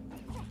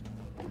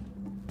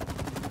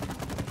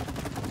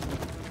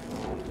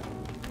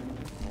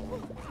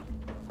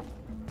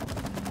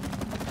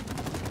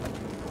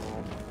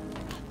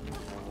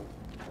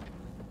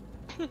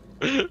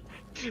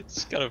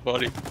 It's kind of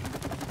funny.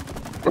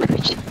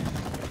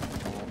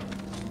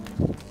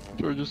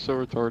 George is so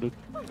retarded.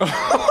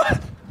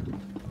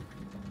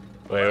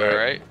 Wait,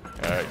 Alright.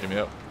 Alright, give me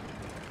up.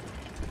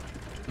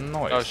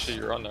 Nice. Oh shit,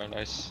 you're on there,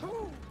 nice.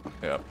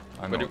 Yep.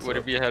 I know Would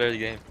it be ahead of the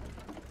game?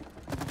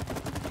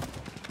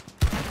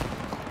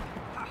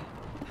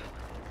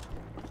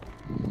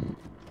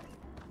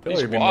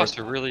 These wasps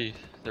are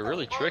they're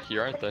really tricky,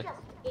 aren't they?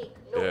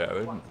 Yeah,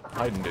 they're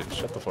hiding it.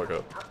 Shut the fuck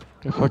up.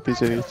 Yeah, fuck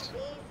these idiots.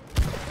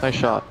 Nice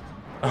shot.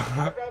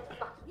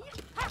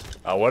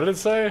 What did it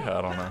say?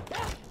 I don't know.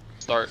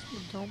 Start.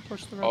 Don't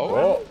push the red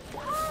Oh.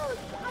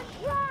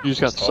 Oh, You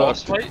just got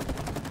Boss sucked. fight?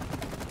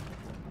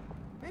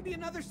 Maybe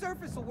another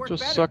surface will work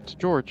Just better. sucked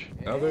George.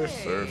 another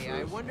Hey, I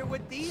surface. wonder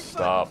what these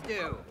Stop. buttons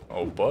do.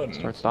 Oh, button.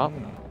 Start stop.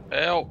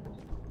 Help.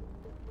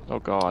 Oh Oh,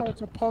 god.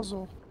 it's a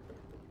puzzle.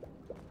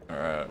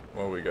 Alright,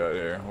 what we got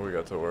here? What we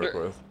got to work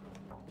with?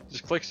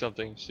 Just click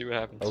something, see what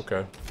happens.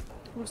 Okay.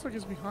 Looks like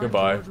it's behind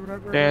Goodbye. George,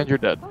 whatever. And you're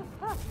dead.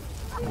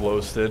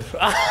 Roasted.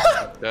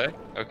 Okay.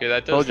 Okay,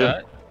 that does Told you.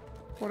 that.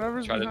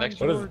 Whatever's Try the behind next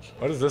George.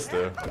 What does this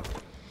do?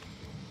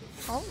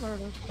 Oh, there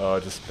it is. Oh,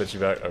 it just spits you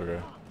back? Okay.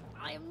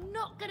 I am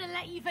not gonna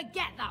let you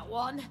forget that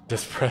one.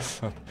 Just press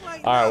them.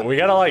 Like, Alright, no, we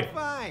gotta like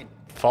fine.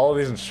 follow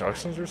these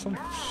instructions or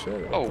something?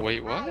 Shit. Oh,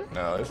 wait, what?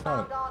 No, it's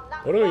not.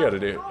 What do we gotta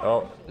do?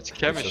 Oh. It's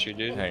chemistry,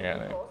 dude. Hang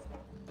on.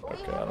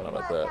 Okay, I don't know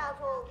about that.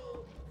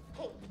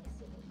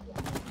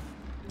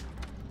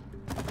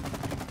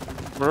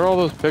 Where are all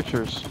those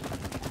pictures?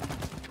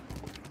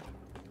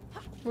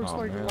 Looks Oh,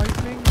 like man.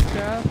 lightning,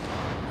 death,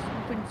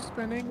 something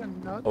spinning,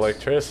 and nuts.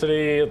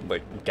 Electricity,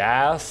 like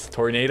gas,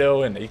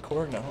 tornado, and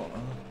acorn? No.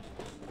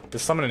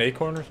 Just summon an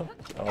acorn or something?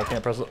 Oh, I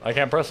can't press it. I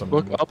can't press them.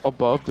 Look up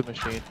above the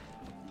machine.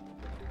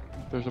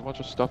 There's a bunch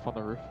of stuff on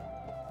the roof.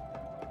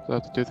 Does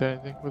that have to do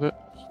anything with it?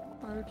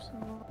 Pipes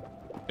and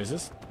all.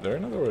 Is there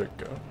another way to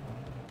go?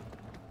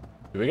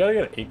 Do we gotta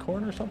get an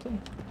acorn or something?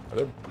 Are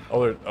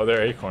there, there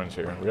are acorns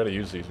here. We gotta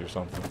use these or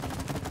something.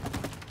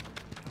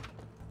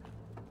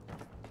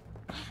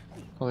 I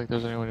don't think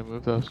there's any way to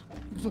move those.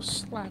 The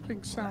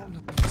slapping sound.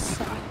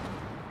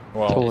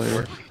 Well,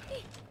 Hilarious.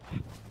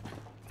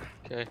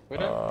 Okay, wait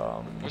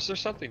was there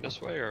something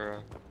this way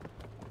or?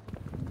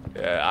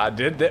 yeah, I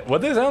did that.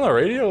 What is on the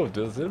radio?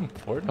 Is it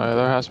important?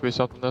 There has to be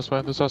something this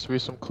way. There has to be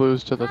some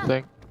clues to the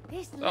thing.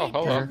 This Oh, lid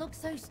hello. doesn't look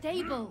so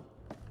stable.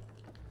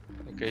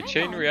 Okay, Hang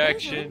chain on, those are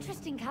reaction.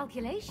 Interesting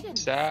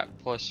calculations. Sap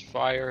plus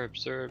fire,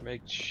 observe,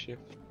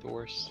 makeshift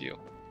door seal.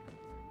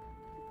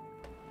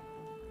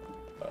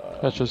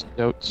 That's just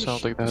notes. I don't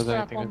Just think that has shoot the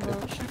sap anything to on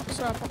do. the- Shoot the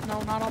sap up.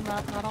 No, not on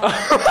that. Not on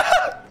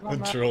that. Not on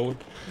that. Troll.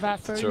 That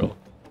thing. Troll.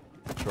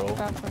 Troll.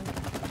 That thing.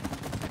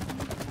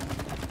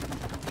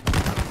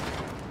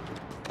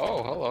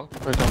 Oh, hello.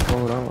 Wait, don't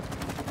blow it out.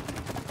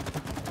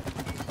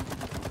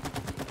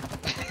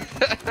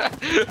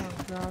 Oh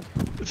god.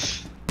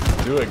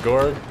 Do it,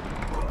 Gorg.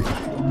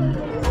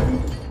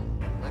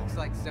 Looks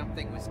like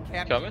something was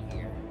kept Coming?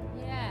 here.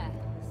 Yeah.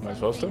 Am I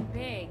supposed to? something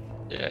Big.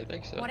 Yeah, I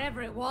think so.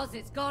 Whatever it was,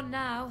 it's gone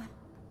now.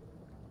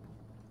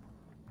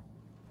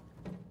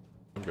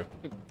 Okay.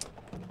 I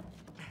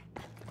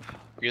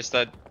guess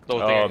that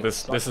little thing. I Oh, can this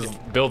stop is you.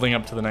 building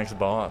up to the next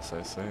boss.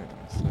 I see.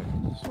 I see.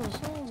 That's what it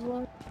sounds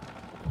like.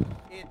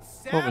 It's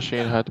That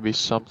machine had to be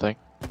something.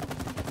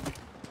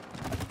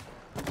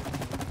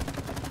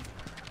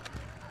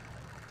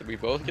 Did we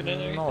both get in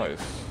there? Nice.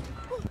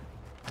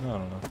 I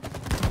don't know.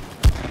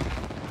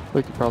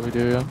 We could probably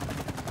do, yeah.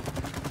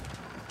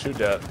 Shoot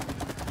that.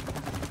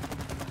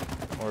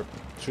 Or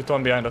shoot the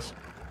one behind us.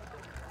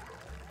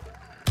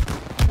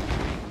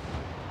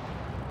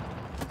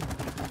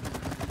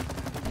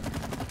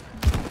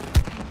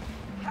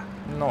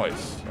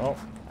 Nice. Oh.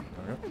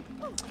 Okay.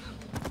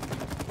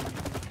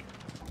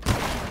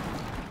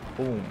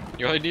 Boom.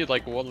 You only need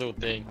like one little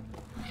thing.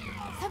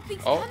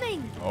 Something's Oh.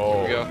 coming.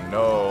 Oh we go.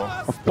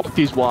 no. Oh, fuck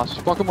these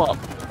wasps. Fuck them up.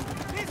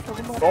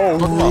 Oh,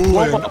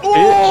 Blow 'em up,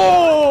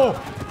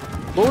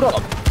 bitch. Load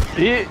up.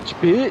 Bitch,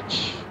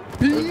 bitch.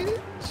 Bitch.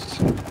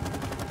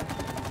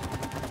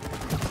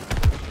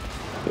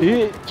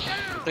 Bitch.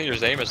 I think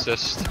there's aim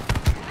assist.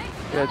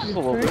 Yeah, just a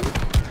little bit.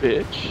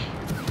 Bitch.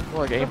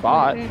 More like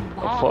aimbot.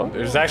 Oh, fuck.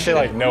 There's actually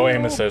like no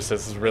aim assist.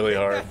 This is really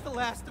hard. That's the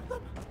last of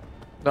them.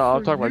 No, I'm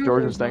For talking about you,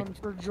 George's there's thing.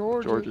 none. For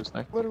George, George's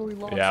thing. literally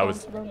lost Yeah,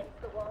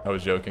 I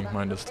was joking.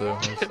 Mine just too.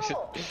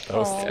 That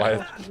was I my.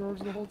 watched George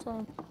the whole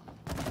time.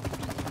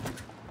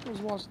 I was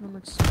watching them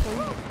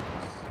explode.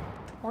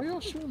 Why are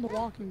y'all shooting the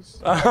walkies?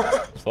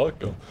 Fuck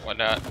them. Why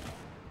not?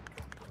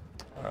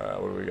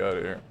 Alright, what do we got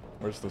here?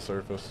 Where's the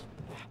surface?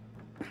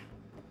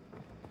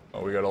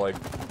 Oh, we gotta like.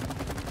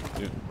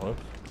 Dude, what?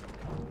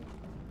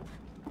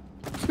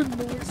 The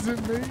noise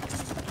it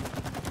makes.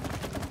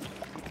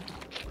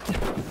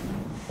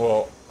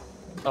 Well,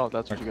 Oh,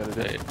 that's what you gotta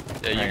do.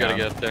 Yeah, you Hang gotta on.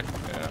 get up there.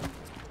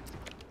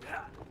 yeah.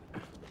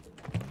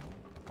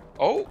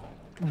 Oh!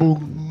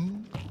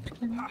 Boom.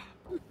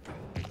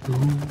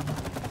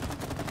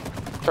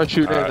 Try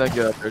shooting and Alright. then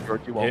get up there,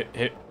 George. You won't.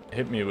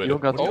 Hit me with You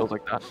it. don't got Oh. skills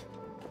like that.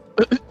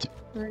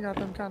 You ain't got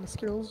them kind of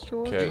skills,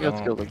 George. Okay. You got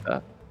skills like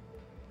that.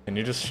 Can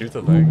you just shoot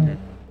the thing?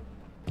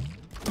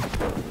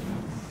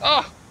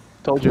 Ah!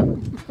 Told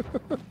you.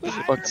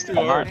 Fuck, Too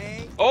come hard. on.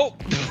 Oh!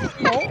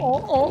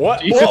 Oh.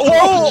 What? Jesus. Whoa,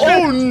 whoa,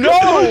 oh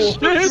no!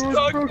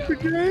 George broke the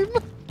game.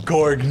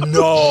 Gorg,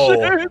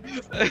 no!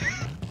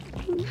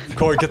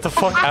 Gorg, get the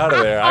fuck out of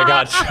there. I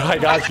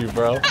got you,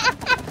 bro.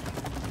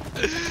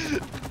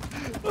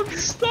 I'm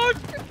stuck!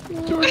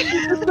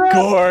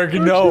 Gorg,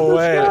 no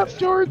way. Snap,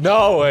 George.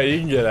 No way, you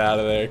can get out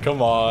of there.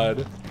 Come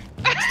on.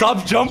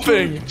 Stop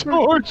jumping!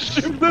 George,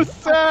 shoot the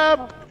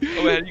sap.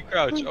 Oh, wait, how do you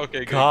crouch? Okay,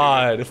 good.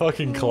 God,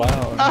 fucking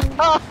clown.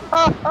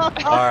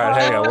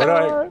 Alright, hang on.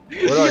 Where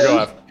do I go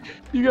after?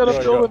 You gotta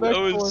There fill we the That next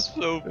one. was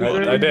so I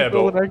funny. did,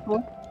 Fill but the next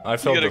one. I You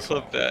filled gotta this.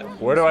 clip that.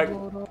 Where do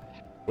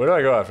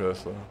I go after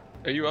this though?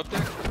 Are you up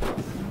there?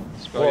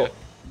 Spell Whoa. ya.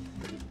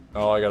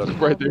 Oh, I gotta.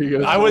 Right there you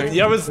go. I was.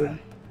 Yeah, I was.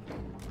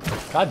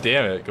 God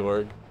damn it,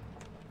 Gorg.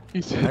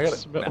 He said I gotta-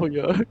 smell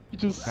ya. He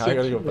just I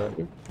gotta said go you back.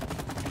 there.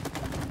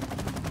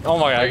 Oh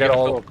my god, I You got gotta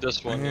all. fill up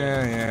this one.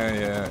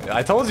 Yeah.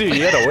 I told you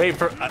you had to wait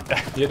for.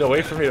 You had to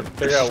wait for me to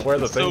figure out where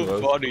the It's thing so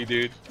was. funny,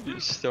 dude. You're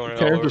just throwing it all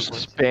Karen's over the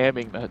just place.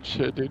 spamming that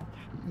shit, dude.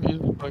 He's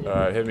fucking-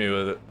 Alright, hit me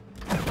with it.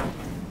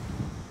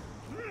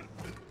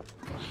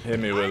 Hit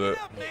me with it.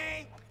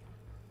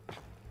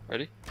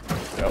 Ready?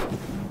 Yep.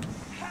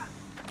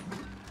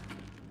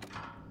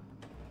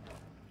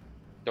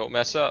 Don't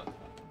mess up.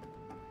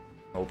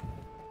 Nope.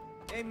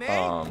 Hey, man.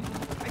 Um.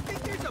 I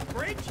think there's a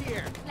bridge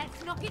here.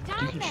 Let's knock it You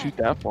down can then. shoot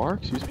that far?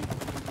 Excuse me?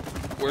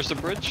 Where's the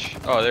bridge?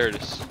 Oh, there it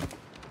is.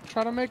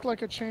 Try to make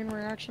like a chain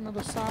reaction of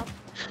the sap.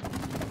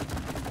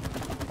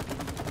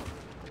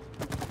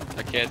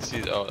 I can't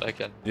see. Oh, I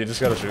can. You just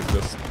gotta shoot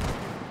this.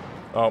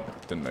 Oh,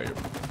 didn't make it.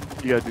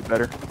 You gotta do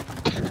better.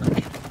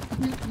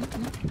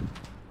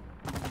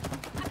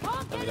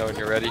 Let me know when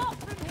you're ready.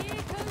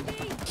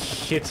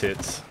 Hit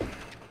it.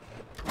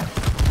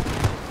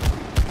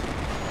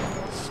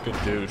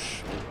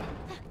 Skadoosh.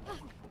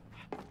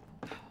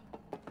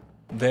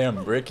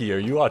 Damn, Ricky, are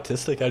you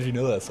autistic? How'd you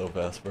know that so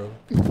fast, bro?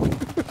 You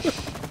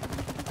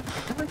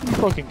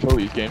fucking kill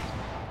these games.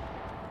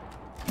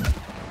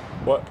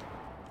 What?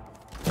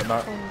 I'm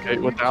not. Okay,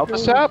 without the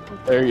sap?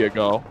 There you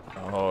go.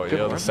 Oh, Good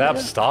yeah, the one, sap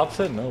man. stops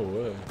it? No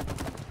way.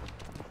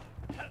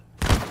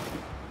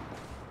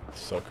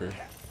 Sucker.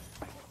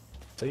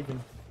 Save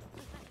him.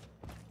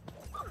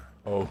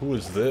 Oh, who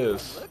is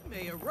this? Look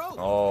me a rope.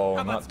 Oh,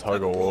 How about not some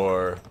tug of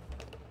war.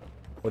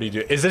 What do you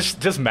do? Is this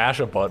just mash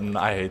a button?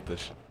 I hate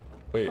this.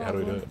 Wait, how do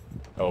we do it?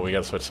 Oh, we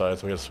gotta switch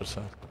sides. We gotta switch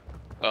sides.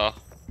 Oh.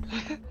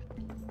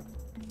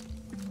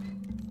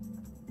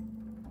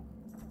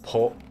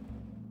 Pull.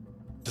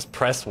 Just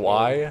press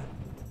Y.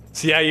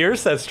 See, yeah,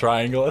 yours says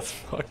triangle. That's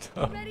fucked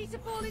up. Ready to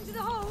fall into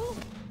the hole?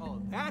 Oh,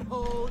 that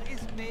hole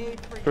is made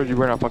for George, you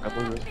better not fucking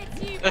lose it.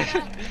 It's you,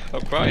 brother. I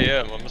probably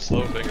am. I'm a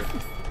slow finger.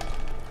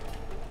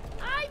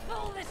 I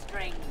pull the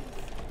strings.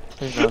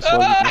 He's not slow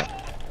enough.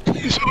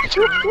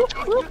 You're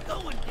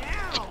going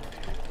down.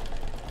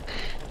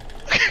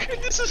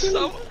 This is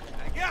so.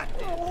 I got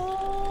this.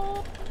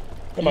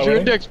 Am I Use your winning?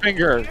 index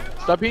finger.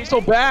 Stop being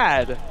so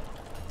bad.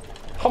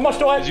 How much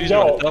do I He's used it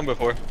on Yo. his thumb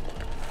before.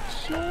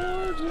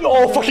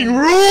 Oh, fucking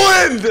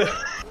ruined!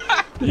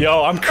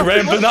 Yo, I'm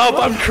cramping up.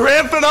 I'm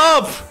cramping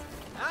up.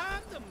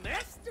 I'm the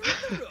master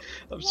of the rope.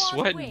 I'm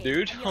sweating,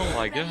 dude. Oh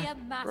my god.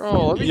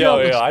 Bro, let me Yo,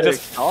 get yo, on I the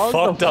just stick, dog.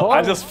 fucked The up. I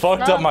fuck? just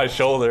fucked up my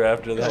shoulder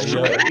after that.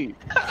 Yo. Great.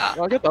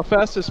 I got the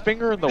fastest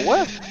finger in the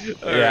West.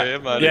 Alright, Yeah,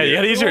 I'm outta yeah, here. you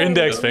gotta use your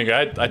index finger.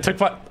 I took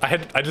my,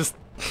 I just,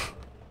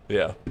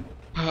 yeah.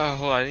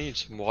 Well, I need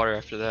some water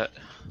after that.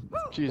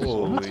 Jesus.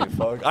 Holy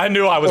fuck. I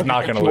knew I was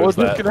not gonna Controller lose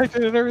that.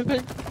 disconnected and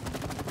everything.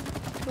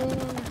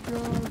 Oh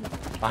god.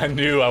 I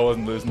knew I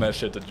wasn't losing that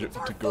shit to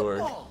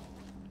Gorg.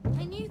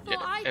 And you thought Yeah,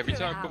 I every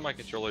threw time it I put out. my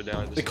controller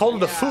down, They called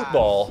it a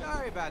football.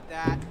 Sorry about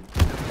that.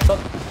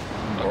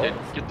 Okay,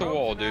 get the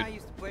wall, Rose and I dude.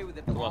 used to play with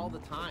it Come all on. the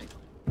time.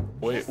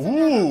 Wait, Listen, I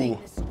ooh.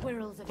 think the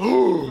squirrels have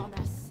turned on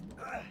us.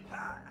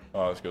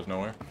 Oh, this goes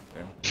nowhere.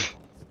 Damn.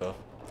 Stuff.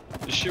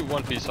 Just shoot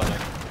one piece on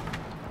it.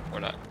 Or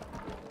not.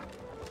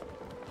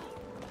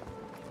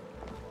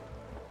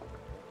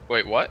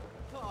 Wait, what?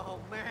 Oh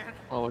man.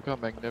 Oh, look how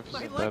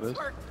magnificent that is.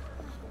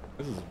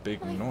 This is a big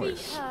My feet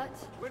noise. hurt.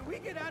 When we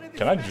get out of this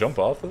Can I mess, jump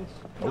off this?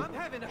 Nope. I'm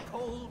having a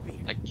cold beer.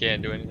 I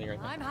can't do anything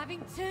right now. I'm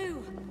having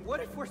two. What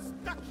if we're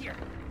stuck here?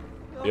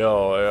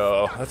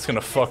 Yo, that's gonna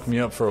fuck me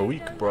up for a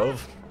week, bruv.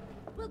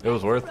 It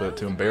was worth it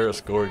to embarrass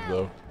Gorg,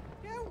 though.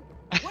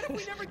 What if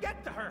we never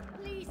get to her?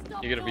 Please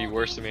stop. You're gonna be talking.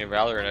 worse than me in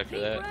Valorant after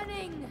Keep that.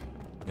 running.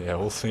 Yeah,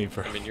 we'll see,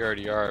 bro. I mean, you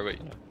already are, but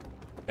you know.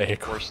 Hey,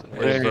 Worse than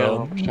hey, me.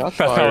 bro. There you go. Shots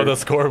That's how fired. the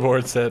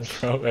scoreboard said,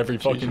 bro. Every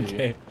fucking GG.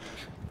 game.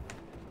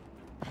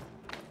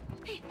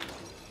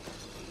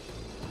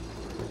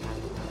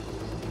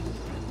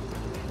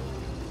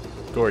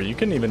 Gorg, you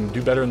can even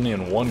do better than me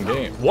in one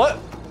game. What?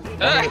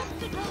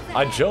 Ah!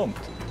 I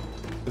jumped.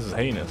 This is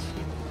heinous.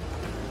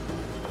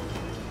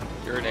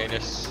 You're an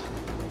anus.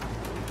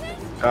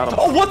 Got him.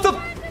 Oh, what the?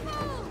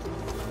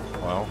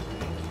 Wow.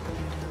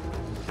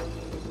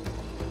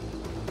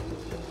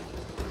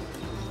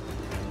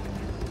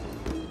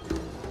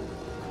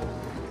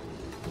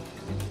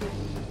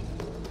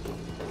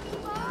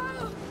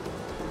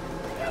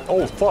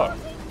 Oh, fuck.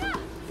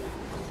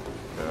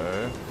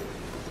 Okay.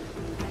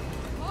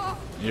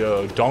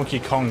 Yo, Donkey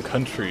Kong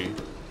Country.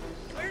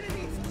 Where do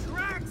these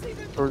tracks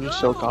even We're just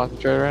so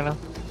concentrated right now.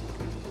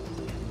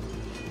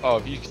 Oh,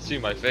 if you could see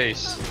my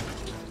face.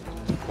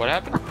 What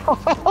happened?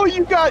 Oh,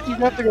 you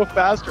have to go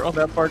faster on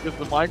that part because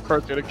the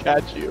minecart's gonna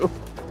catch you.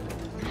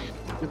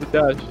 Do the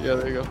dash. Yeah,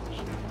 there you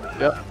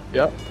go.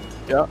 Yep.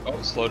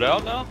 Oh, slow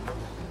down now?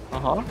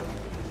 Uh-huh.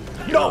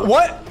 No,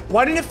 what?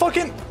 Why didn't it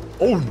fucking?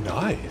 Oh,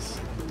 nice.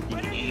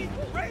 When are these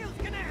rails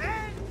gonna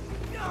end?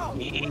 No,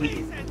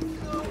 please end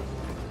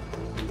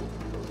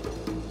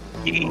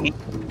soon.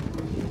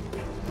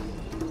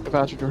 Go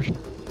faster, George.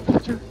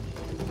 Faster.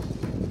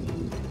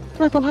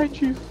 Right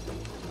behind you.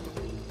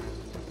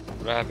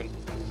 What happened?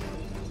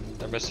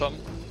 Did I miss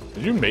something?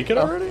 Did you make it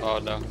already? Oh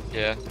no.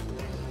 Yeah.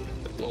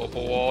 Blow up a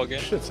wall again?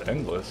 Shit's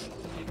endless.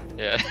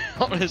 Yeah,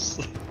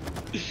 honestly.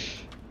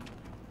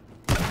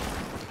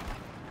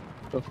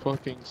 The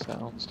fucking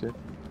sounds, dude.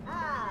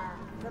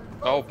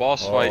 Oh,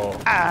 boss fight.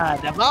 Ah,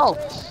 the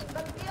mouse.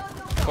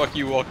 Fuck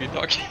you,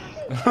 walkie-talkie.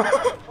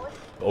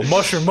 Oh,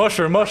 mushroom.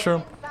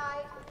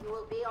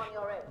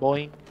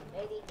 Boing.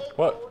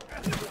 What?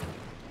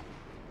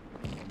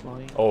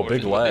 Boing. Oh, What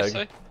big did they lag.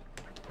 say?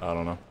 I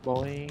don't know.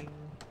 Boing.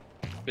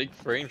 Big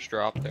frames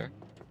drop there.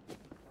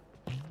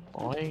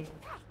 Boing.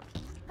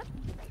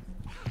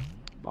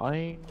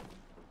 Boing.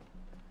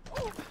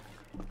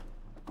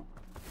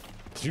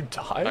 Did you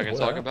die? I can What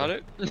talk happened? about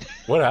it.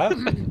 What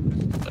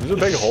happened? There's a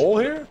big hole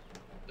here?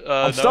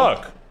 I'm No.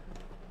 stuck.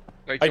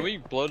 Wait, can I- we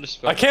blow this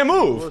spell? I can't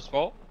move. His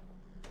fault?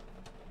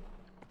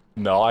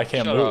 No, I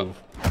can't Shut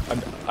move.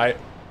 I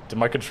did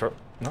my control.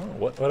 No,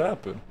 what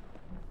happened?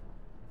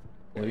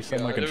 Can you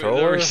send my God, it was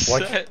controller?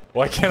 reset.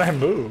 Why can't I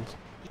move?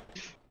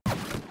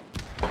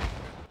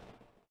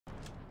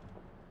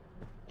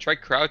 Try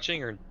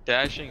crouching or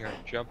dashing or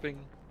jumping.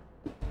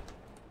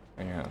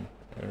 Hang on.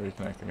 Gotta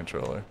reconnect the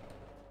controller.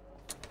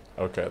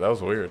 Okay, that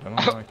was weird. I don't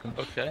know how I couldn't.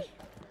 Okay.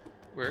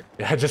 Weird.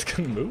 Yeah, I just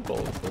couldn't move all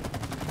of a sudden.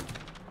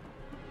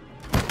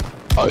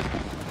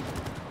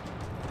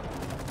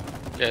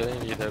 Yeah, they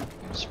need to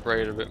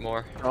spray it a bit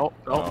more. No,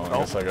 Oh, I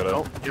guess I gotta-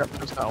 Nope. Yep,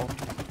 just that one.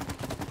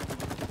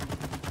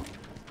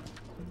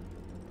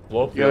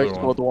 Blow up You the gotta other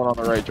explode one. the one on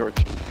the right, George.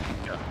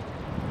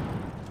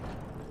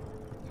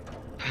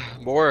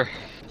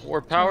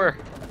 More power.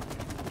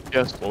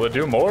 Yes. Will it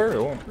do more?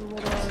 It won't.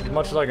 As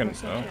much as I can.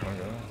 Oh, okay.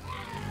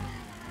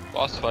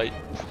 Boss fight.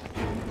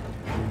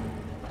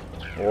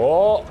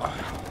 Whoa.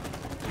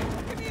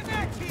 Give me a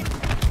match here.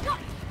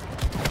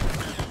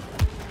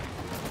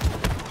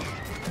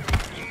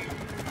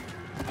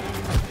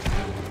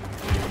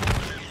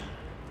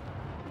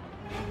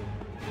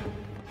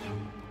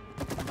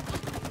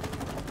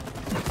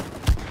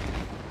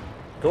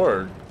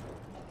 Gorg.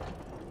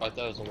 I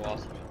thought it was a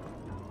wasp.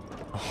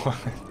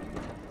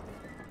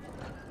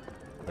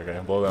 Okay,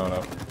 blow that one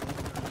up.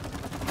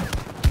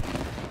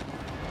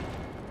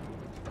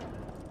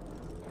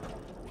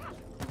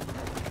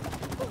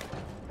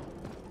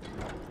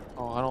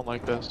 Oh, I don't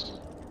like this.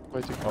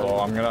 Way too Oh,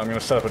 I'm gonna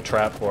set up a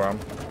trap for him.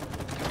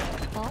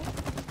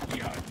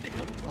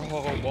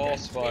 Oh,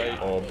 boss fight.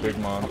 Oh, big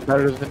mom.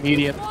 better than the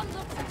median.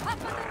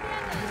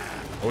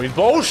 Oh, he's.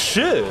 Oh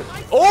shit!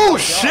 Oh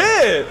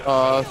shit!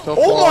 So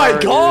Oh far my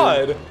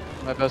god! is-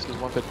 My best is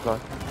 155.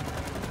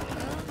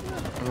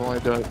 I've only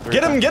done it 3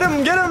 Get him! times. Get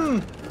him! Get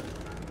him!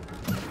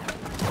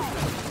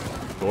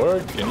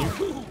 Gorg, can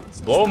you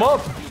blow him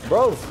up,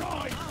 bro?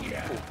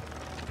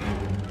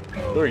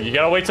 Gorg, you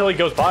gotta wait till he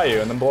goes by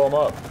you and then blow him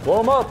up. Blow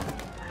him up!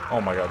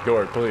 Oh my god,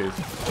 Gorg, please.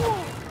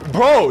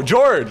 Bro,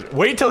 George,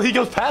 wait till he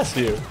goes past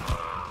you.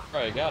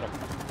 Alright, I got him.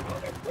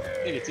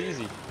 I think it's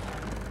easy.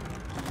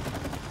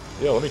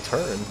 Yo, let me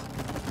turn.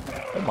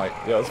 Oh my,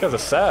 yeah, this guy's a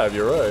sav,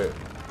 you're right.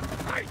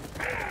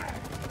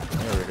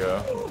 There we go.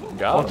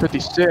 Got him.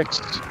 156.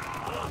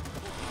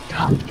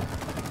 God.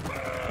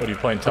 What are you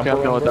playing, Okay, Temple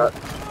I'm done Run, with bro?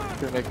 that.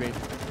 It's gonna make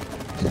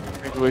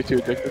me way too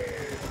addicted.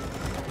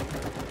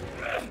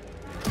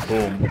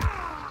 Boom.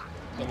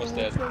 Almost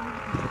dead.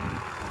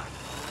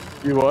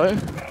 You what?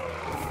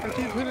 I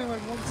keep hitting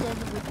like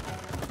 170.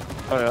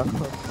 Oh yeah.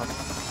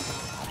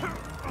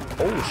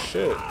 Oh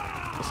shit.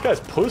 This guy's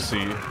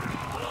pussy.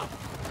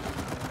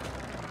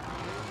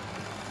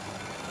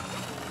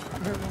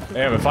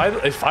 Damn,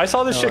 if I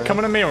saw this shit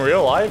coming at me in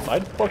real life,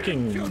 I'd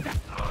fucking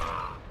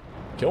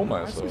kill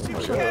I see myself. some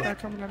Like, shit like yeah. that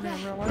coming at me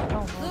in real life. I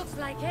don't know. Looks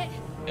like it.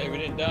 Hey, we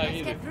didn't die Let's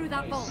either. get through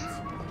that vault.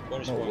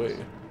 Bonus No points.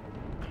 way.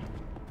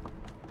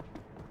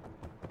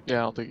 Yeah,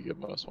 I don't think you get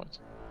bonus points.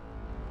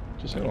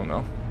 Just I don't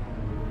know.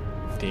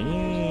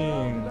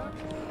 Dang.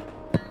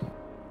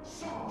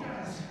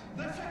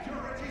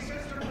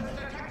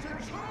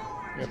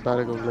 You're about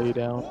to go lay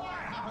down.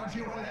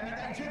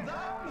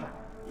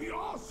 We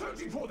are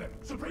searching for them,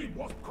 Supreme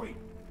Wasp Queen.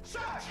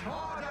 Search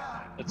harder.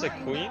 That's a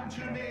queen?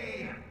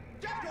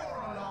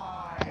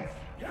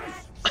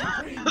 Yes,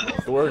 Supreme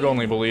Wasp. Gorg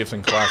only believes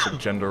in classic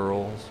gender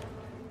roles.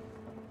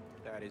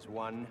 That is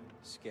one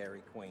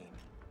scary queen.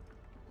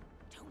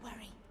 Don't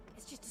worry.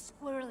 It's just a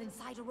squirrel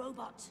inside a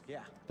robot. Yeah.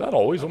 Is that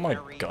always what my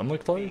Very gun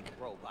looked like? big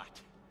robot.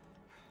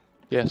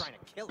 Yes. Trying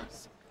to kill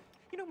us.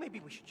 You know, maybe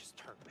we should just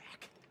turn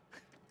back.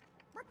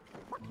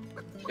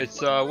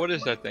 It's what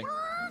is that thing?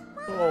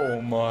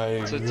 Oh my.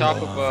 It's the top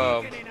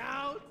of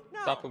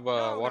No, top of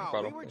water we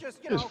bottle. were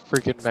just, This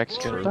freaking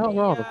Mexican. What the hell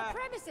wrong with him?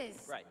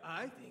 Premises. Right.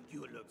 I think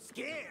you look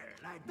scared.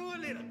 Like 2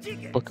 little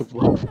chickens. Book of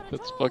Love.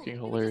 That's fucking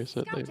hilarious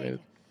that they made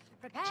it.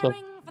 Some Preparing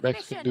for the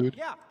Mexican mission. dude.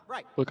 Yeah,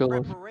 right. Book of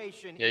Love.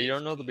 Preparation Yeah, you is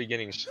don't know the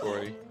beginning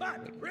story.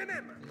 But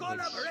remember,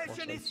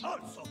 collaboration is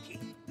also key.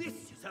 This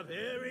is a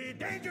very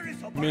dangerous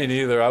operation. Me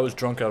neither. I was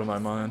drunk out of my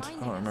mind.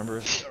 I don't remember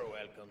it. You're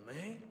welcome,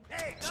 eh?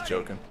 Hey, Just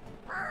joking.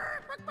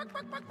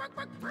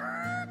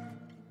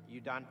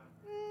 You done?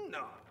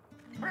 No.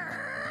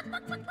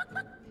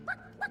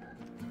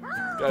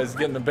 Guy's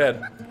getting the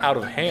bed out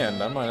of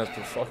hand. I might have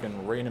to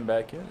fucking rein him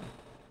back in.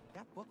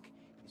 That book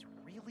is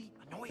really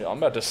annoying. Yeah, I'm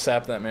about to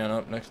sap that man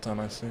up next time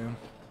I see him.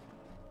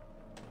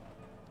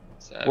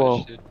 Savage,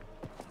 Whoa. dude.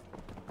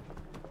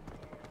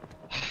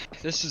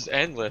 This is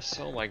endless.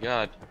 Oh my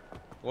god.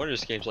 No wonder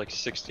this game's like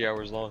 60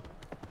 hours long.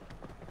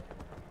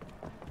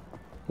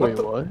 Wait,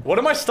 what? What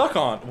am I stuck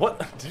on? What?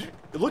 Did you,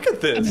 look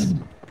at this.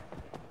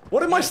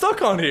 What am I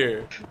stuck on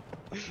here?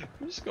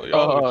 What's going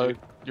on with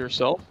you?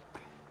 Yourself?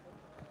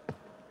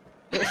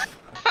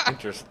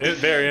 Interesting.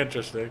 Very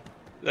interesting.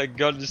 That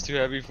gun is too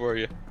heavy for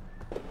you.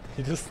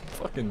 He just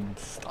fucking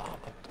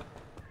stopped.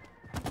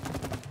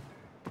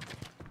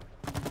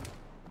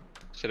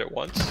 Said it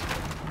once.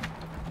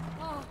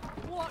 Oh,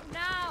 what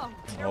now?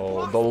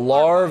 Oh, the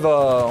larva.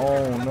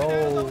 Oh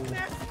no.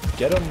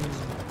 Get him.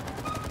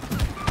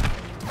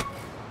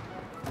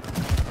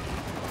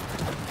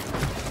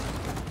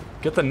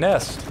 Get the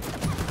nest.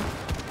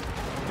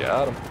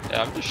 Got him.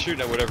 Yeah, I'm just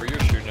shooting at whatever you're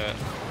shooting at.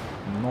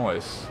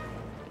 Nice.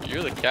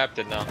 You're the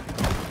captain now.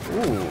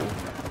 Ooh.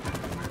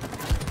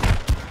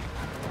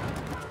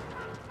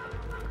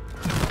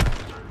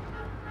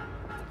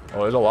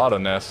 Oh, there's a lot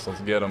of nests.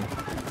 Let's get them.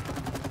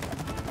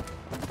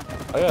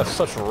 I got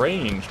such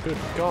range. Good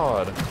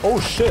God. Oh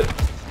shit.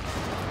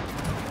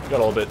 Got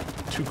a little bit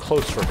too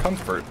close for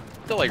comfort.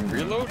 To like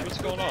reload? What's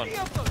going on?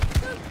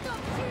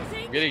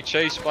 I'm getting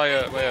chased by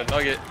a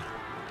nugget.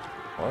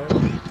 What?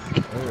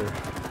 Where?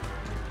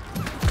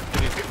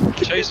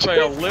 Getting chased by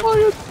a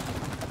limp.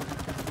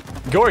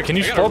 Gory, can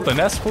you I just gotta pull up the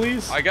nest,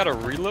 please? I gotta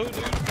reload,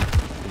 dude.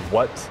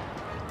 What?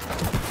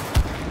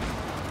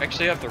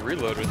 Actually, I have to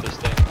reload with this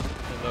thing.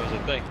 And that was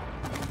a thing.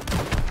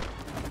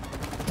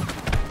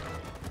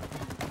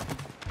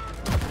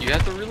 You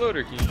have to reload,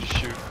 or can you just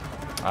shoot?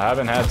 I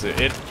haven't had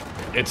to.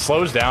 It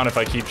slows down if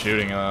I keep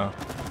shooting. You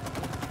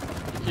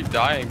keep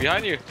dying.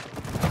 Behind you.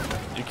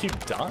 You keep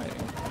dying.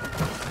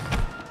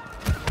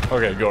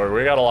 Okay, Gory,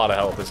 we got a lot of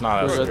health. It's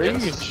not as I think you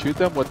serious. can shoot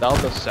them without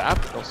the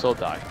sap, they'll still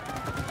die.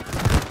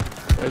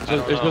 It's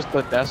just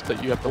the nest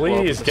that you have to blow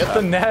up with Please, get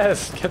the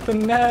nest! Get the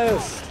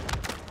nest!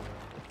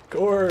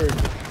 Gorg!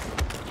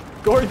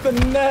 Gorg, the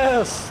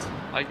nest!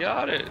 I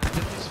got it. Get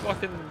these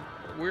fucking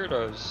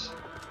weirdos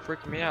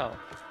freaking me out.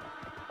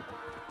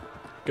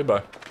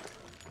 Goodbye.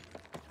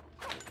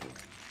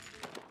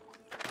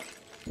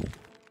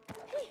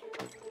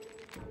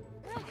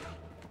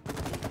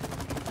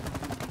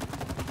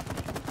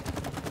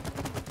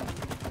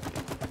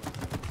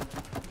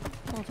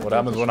 What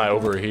happens when I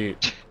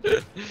overheat?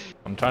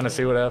 I'm trying to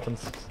see what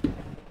happens.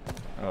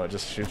 Oh, it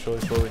just shoots really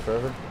slowly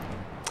forever?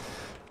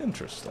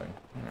 Interesting.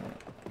 Alright.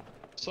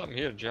 Something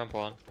here to jump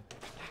on.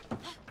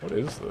 What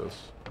is this?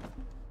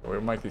 Where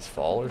we make these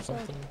fall or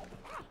something?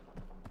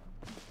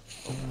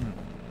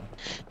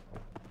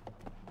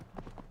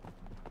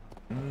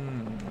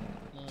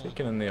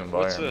 Taking in the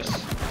What's environment.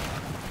 this?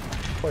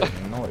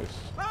 Quite nice.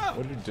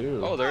 What'd you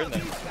do? Oh, they're in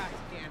there. You guys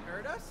can't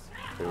hurt us.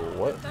 Oh,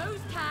 what? Those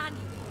can.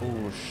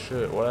 Oh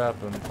shit, what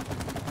happened?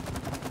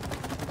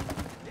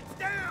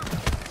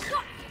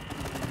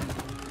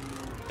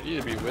 I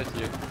need to be with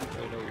you.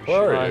 I know you're Where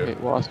shooting. are I you?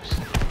 hate wasps.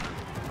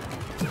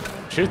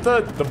 Shoot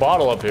the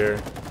bottle up here.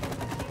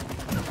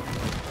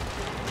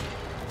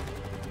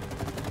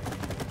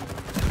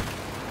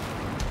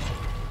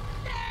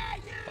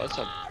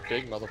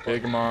 big motherfucker.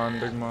 Big mon,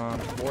 big mon.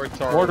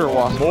 Mortar. Mortar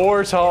wasp.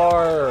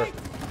 Mortar!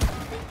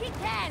 Think it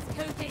cares,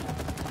 Cody.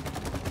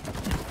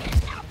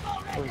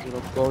 What is it,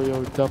 gonna blow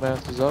your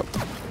dumbasses up?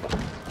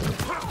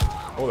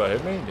 Oh, that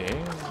hit me?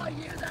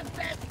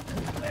 Damn.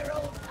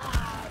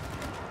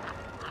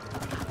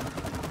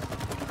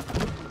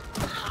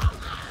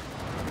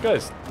 This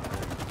guy's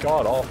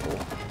god awful.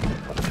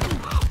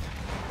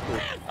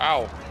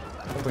 Ow.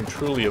 Something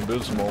truly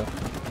abysmal.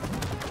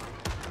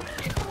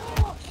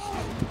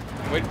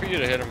 I'm waiting for you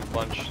to hit him a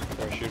bunch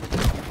before I shoot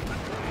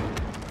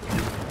him.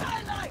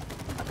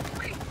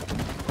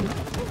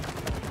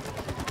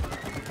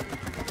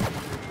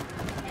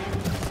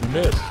 You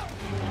missed.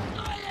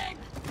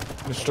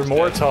 Mr.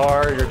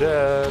 Mortar, you're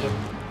dead.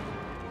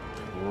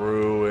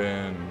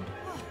 Ruined.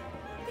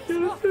 These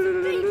rocks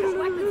have dangerous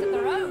weapons of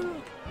their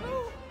own.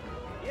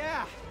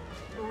 Yeah.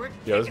 We're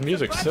Yeah, this kicking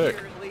music's some butt sick.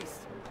 here, at least.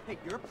 Hey,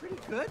 you're pretty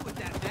good with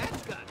that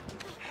match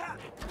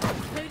gun.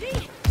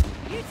 Cody,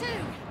 you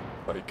too.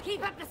 Like,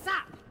 Keep up the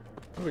sap.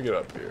 how do we get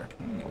up here?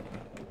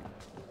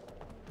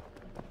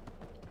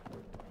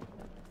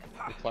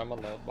 You climb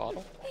on the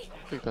bottle?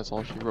 I think that's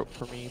all she wrote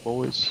for me,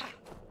 boys.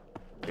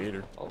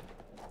 Hater. Oh.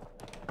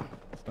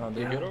 It's not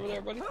You doing good it. over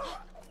there, buddy?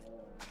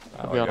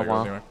 I Be on gotta a go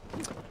while. anyway.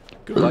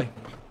 Goodbye.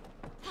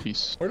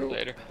 Peace.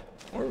 Later.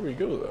 Where do we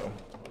go though?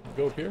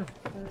 Go up here?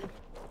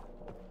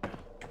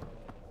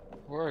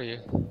 Where are you?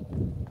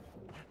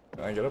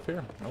 Can I get up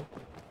here? Nope.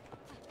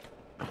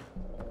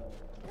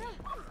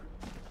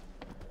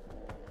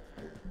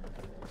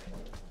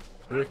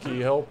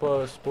 Ricky, help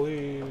us,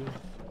 please.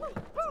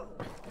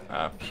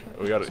 Ah,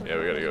 we gotta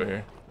go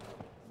here.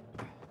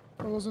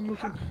 I wasn't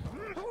looking.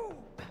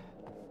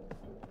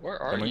 Where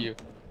are Coming. you?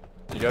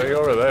 You gotta go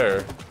over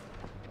there.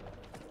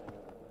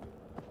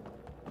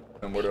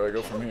 And where do I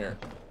go from here?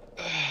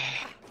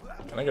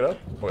 Can I get up?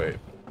 Wait.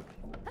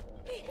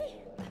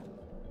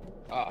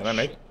 Ah, Can I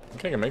make? I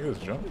can't make this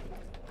jump.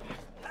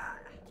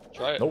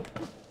 Try it. Nope.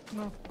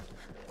 No.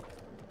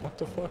 What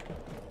the fuck?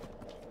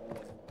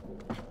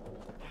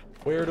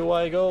 Where do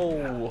I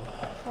go?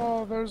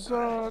 Oh, there's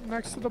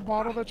next to the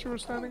bottle that you were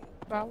standing.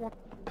 That one.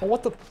 Oh,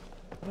 what the?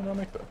 How did I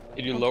make that?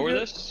 Did you Don't lower forget-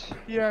 this?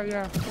 Yeah,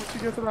 yeah. Once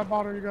you get to that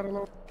bottle, you gotta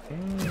lower.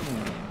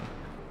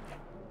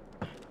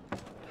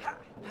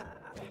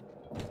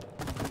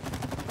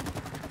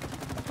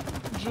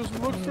 Just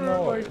look for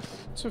like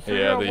to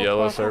figure Yeah, out the what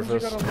yellow platforms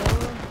surface. You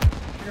gotta lower.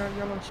 You got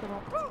yellow shit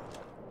on.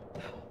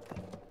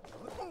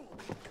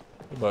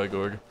 Goodbye,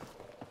 Gorg.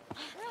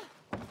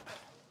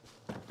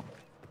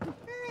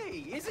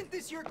 Hey, isn't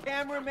this your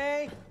camera,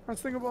 May?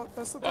 That's the thing about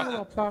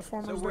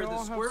platformers. So they were all the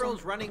have squirrels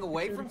some running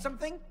away from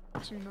something?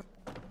 so you know.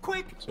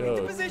 Quick, Yo,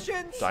 into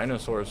positions!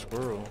 Dinosaur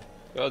squirrel.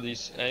 Oh,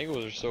 these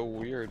angles are so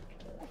weird.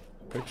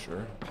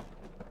 Picture.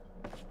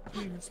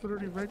 Dude, it's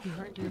literally right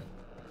behind you.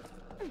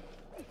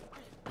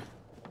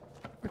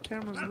 The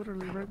camera's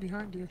literally right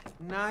behind you.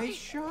 Nice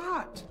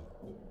shot.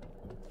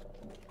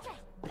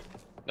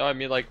 No, I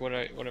mean like when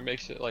it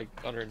makes it like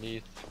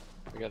underneath,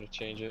 we gotta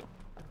change it.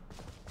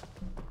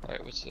 All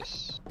right, what's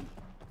this?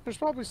 There's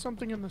probably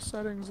something in the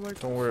settings like.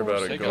 Don't worry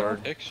about it, Take Guard.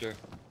 a picture.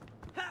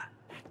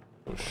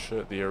 Oh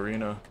shit, the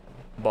arena.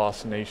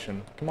 Boss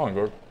Nation. Come on,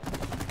 Gorg.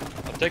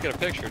 I'm taking a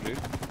picture, dude.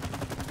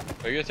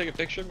 Are you gonna take a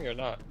picture of me or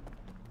not?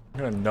 I'm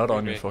gonna nut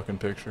on your me. fucking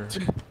picture.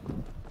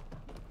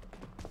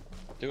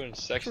 Doing We're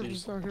sexy.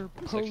 just out here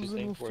Sexy posing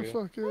thing with for the you.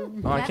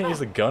 fucking. Oh, I can't use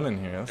the gun in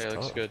here. That's Yeah, it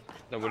looks tough. good.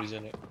 Nobody's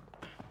in it.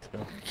 Let's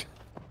go.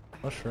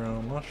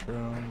 Mushroom,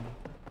 mushroom.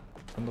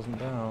 Windows and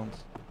downs.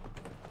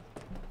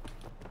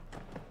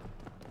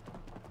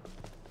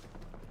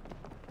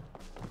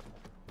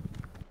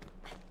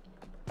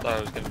 Thought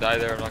I was gonna die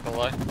there. I'm not gonna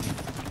lie.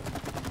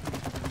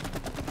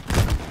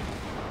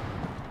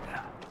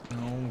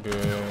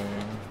 Okay.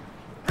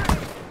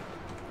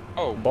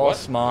 Oh,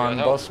 Boss what? man,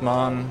 Yeah, boss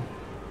man.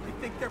 I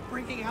think they're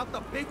bringing out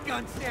the big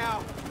guns now.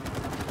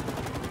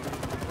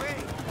 Wait,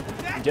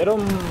 that Get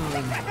him!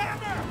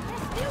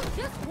 Still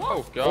just Oh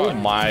wolf. Oh god.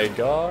 my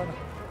god.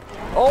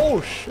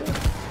 Oh shit.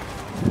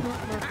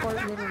 They're quite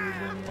literally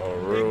doing it. Oh,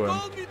 ruin.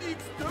 called me the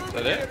Is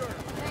that it?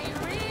 They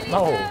really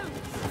No. don't.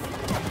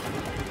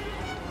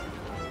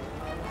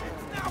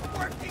 It's not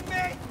working,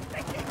 May.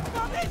 They keep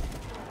coming.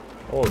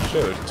 Oh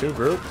shit, there's two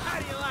groups. How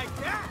do you like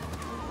that?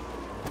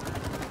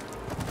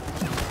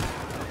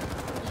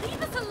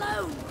 Leave us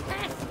alone,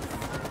 pests.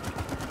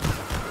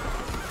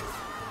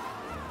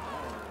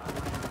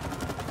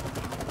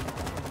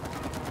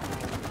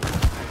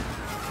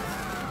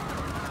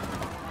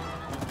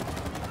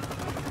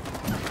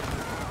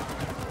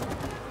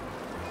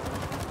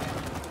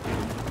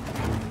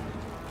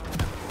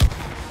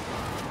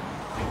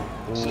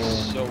 This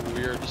is so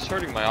weird. It's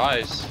hurting my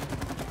eyes.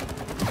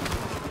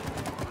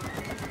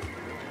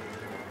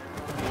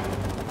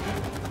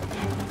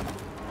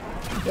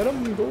 Get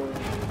him, Gorg.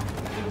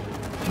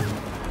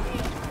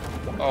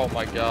 Oh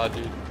my god,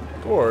 dude.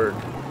 Gorg.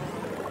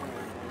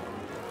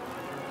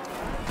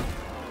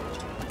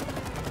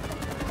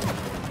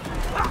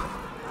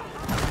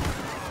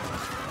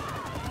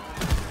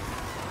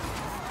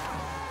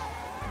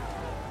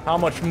 How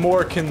much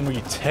more can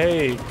we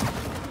take?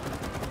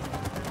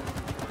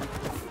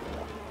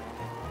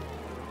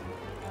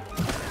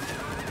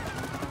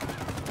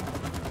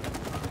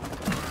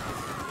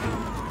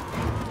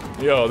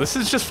 Yo, this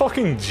is just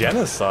fucking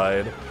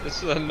genocide.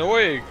 This is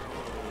annoying.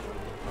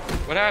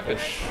 What happened?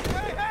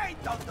 Hey,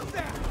 don't do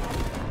that!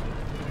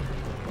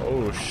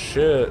 Oh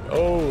shit.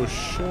 Oh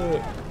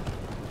shit.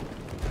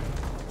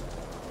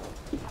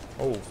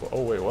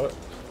 Oh wait, what?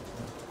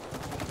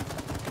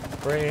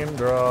 Frame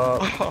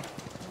drop.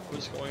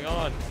 What's going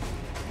on?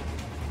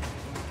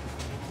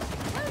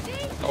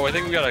 Oh, I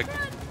think we gotta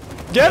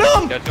Get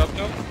him! catch up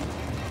to him.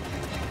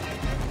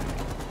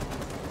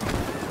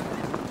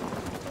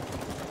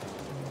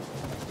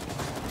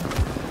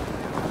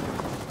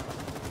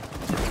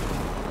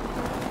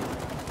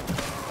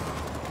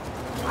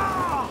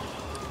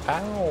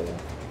 Ow.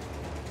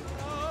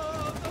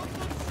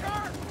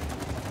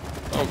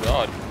 Oh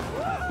god.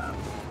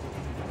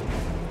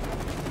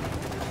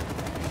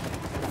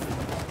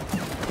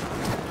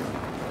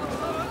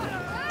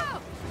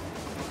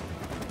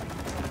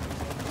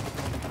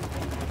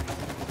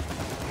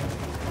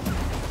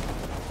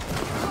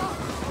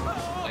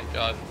 Thank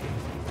god.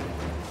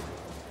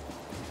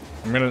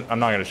 I'm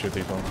not gonna shoot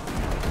these ones.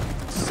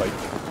 Psych.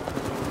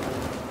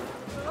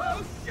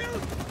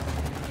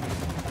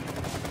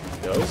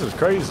 Yo, this is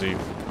crazy.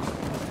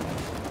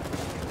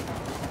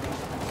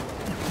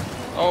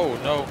 Oh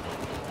no.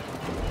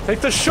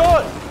 Take the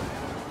shot!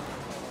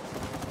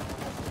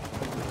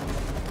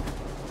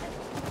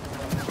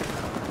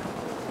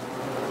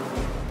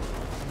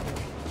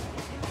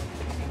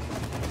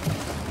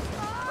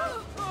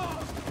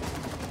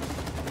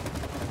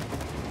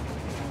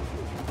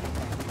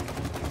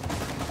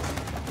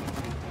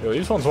 Yo,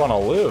 these ones want to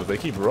live. They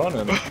keep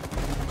running.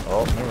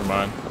 Oh, never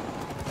mind.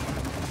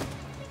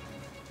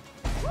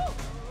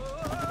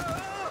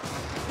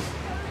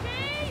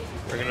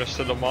 Bringing us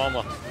to the mama.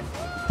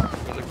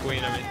 Or the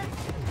queen, I mean.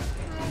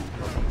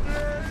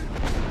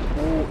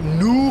 Oh,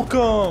 nuke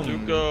 'em!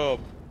 Nuke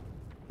 'em.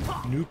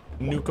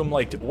 Nuke 'em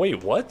like...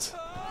 Wait, what?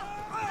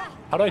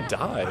 How'd I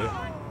die?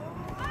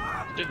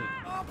 Didn't.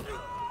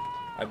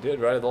 I did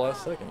right at the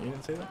last second. You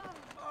didn't say that?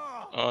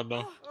 Oh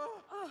no.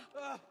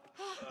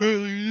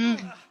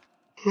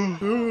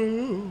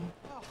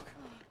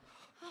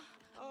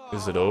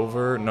 Is it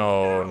over?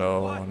 No,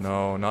 no,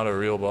 no, not a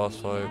real boss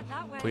fight.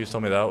 Please tell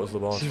me that was the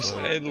boss It's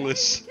fight.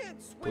 endless.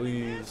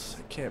 Please,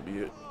 it can't be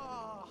it.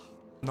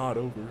 Not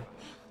over.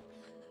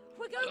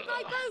 We're going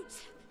by boat.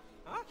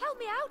 Help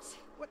me out.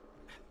 What?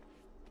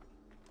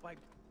 By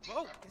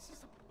boat? This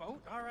is a boat?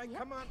 All right,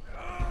 come on.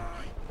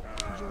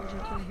 George, I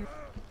can't hear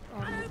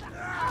audio. Come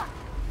on.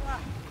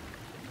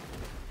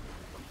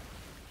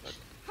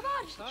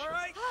 All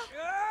right.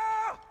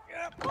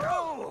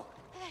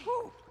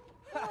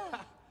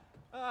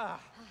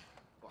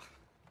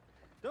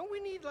 Don't we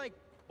need, like,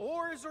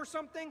 oars or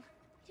something?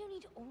 We don't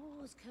need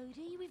oars,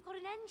 Cody. We've got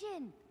an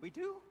engine. We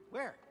do?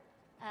 Where?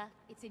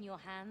 It's in your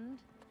hand.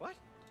 What?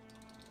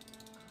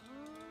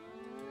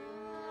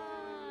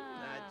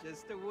 Not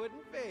just a wooden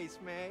face,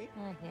 May.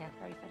 Yeah,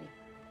 very funny.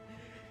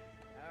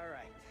 All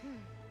right.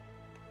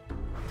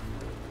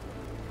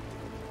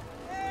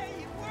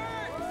 Hey, it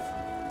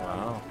works!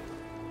 Wow.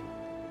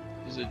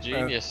 He's a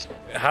genius.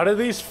 How do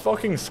these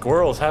fucking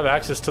squirrels have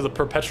access to the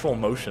perpetual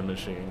motion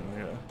machine?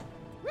 Yeah.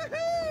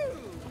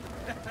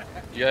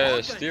 You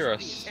gotta steer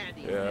us.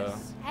 Yeah.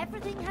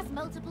 Everything has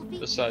multiple features.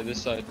 This side,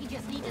 this side. You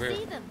just need Over to here.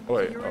 see them.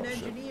 Wait, You're oh an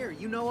shit. engineer.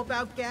 You know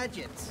about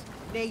gadgets.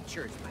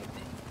 Nature's my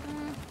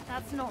thing.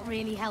 That's not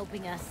really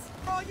helping us.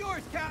 All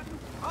yours, Captain.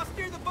 I'll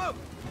steer the boat.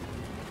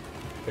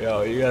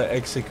 Yo, you gotta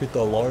execute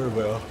the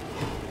larva.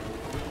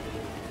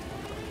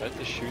 I have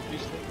to shoot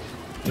these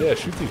things? Yeah,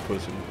 shoot these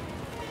pussies.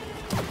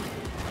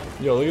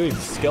 Yo, look at these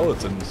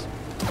skeletons.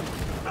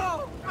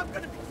 Oh, I'm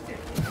gonna be sick.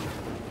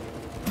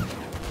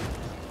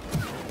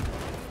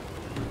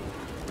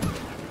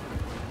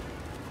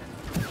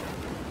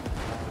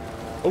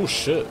 Oh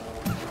shit.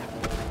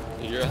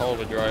 You're a hell of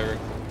a driver.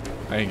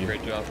 Thank you.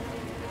 Great job.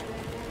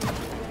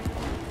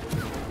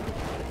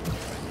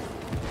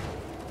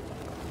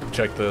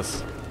 Check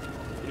this.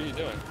 What are you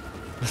doing?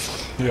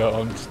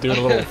 Yo, I'm just doing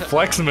a little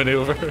flex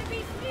maneuver.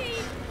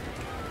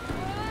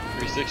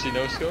 360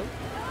 no scope?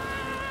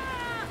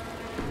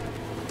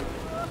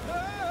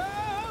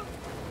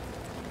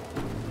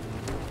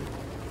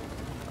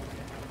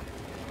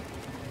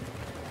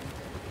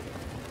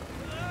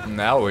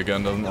 Now we're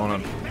gonna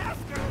on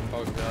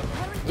Oh god.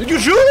 Did you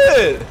shoot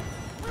it?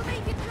 We'll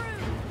make it through.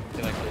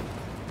 Can I get?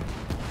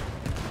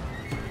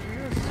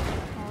 Yes,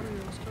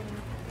 audio's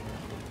coming.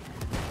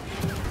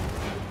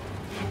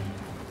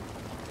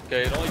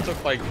 Okay, it only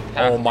took like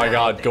half Oh an my hour.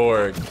 god,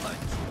 Gorg.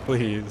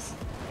 Please.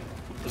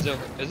 Is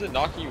it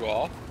knocking you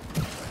off?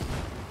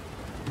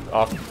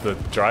 Off the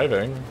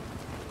driving.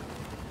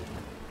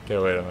 Okay,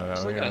 wait a minute.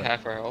 It's we like at gotta-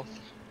 half our health.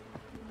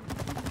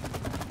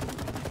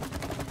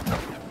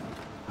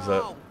 Is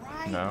that Oh,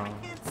 right. no? I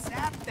can't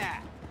zap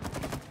that.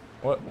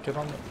 What? Get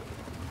on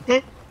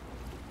the.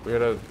 We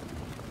gotta.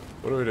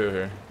 What do we do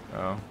here?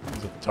 Oh,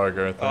 it's a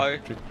target right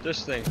there.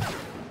 This thing.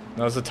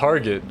 No, it's a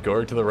target.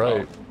 Gorg to the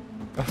right.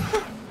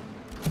 Oh.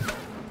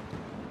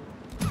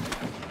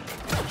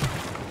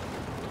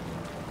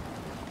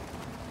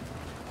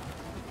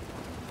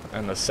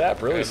 And the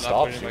sap really I'm not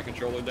stops putting you. my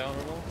controller down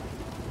at all.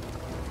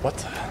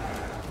 What?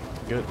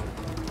 Good.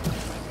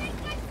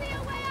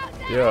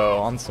 Yo,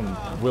 on some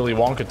Willy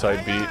Wonka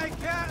type beat.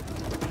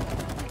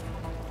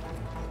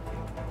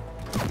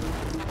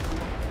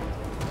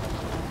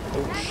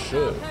 Oh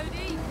shit.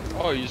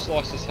 Oh, you just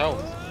lost his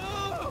health.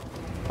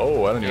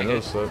 Oh, I didn't even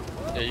notice that.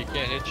 Yeah, you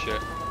can't hit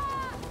shit.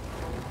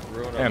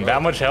 Ruin Damn,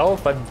 that much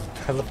health? That's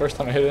the first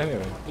time I hit it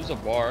anyway. There's a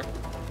bar.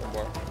 One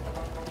bar.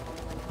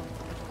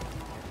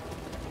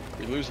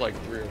 We lose like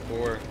 3 or 4,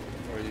 or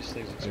these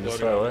things They explode. just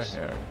fly away?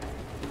 Yeah.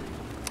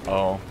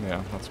 Oh,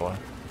 yeah, that's why.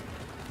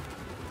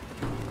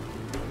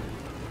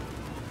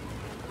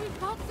 We've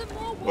got some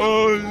more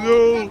Oh, walking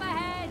no. up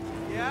ahead.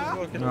 Yeah?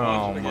 Oh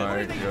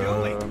my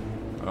god.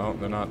 Oh,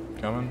 they're not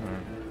coming? Or...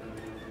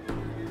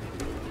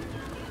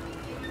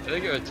 I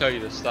think it would tell you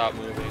to stop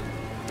moving.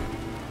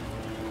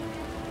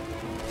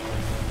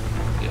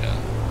 Yeah.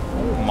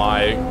 Oh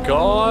my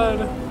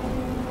god! All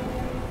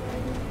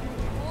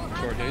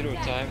hands Tornado on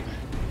deck. time.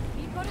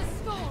 We've got a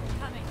storm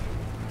coming.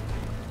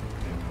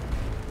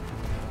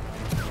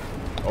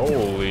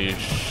 Holy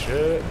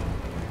shit.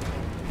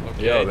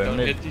 Okay, Yo, they don't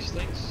made- hit these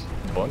things.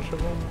 A bunch of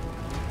them?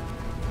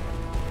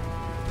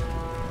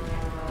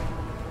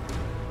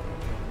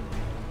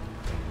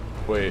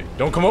 Wait,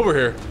 don't come over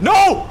here.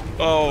 No!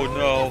 Oh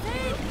no.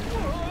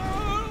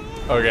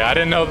 Okay, I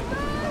didn't know.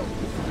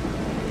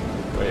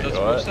 Wait, That's what?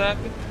 supposed to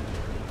happen?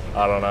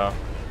 I don't know.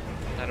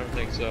 I don't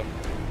think so.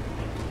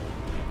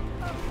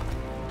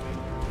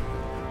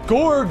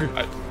 Gorg!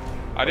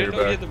 I didn't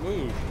you're know you back. had to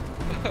move.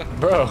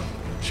 Bro,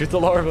 shoot the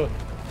larva.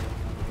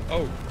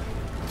 Oh.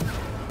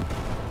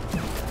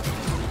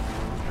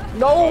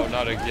 No! Oh,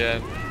 not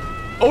again.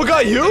 Oh,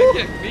 got you?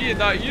 Get me and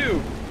not you.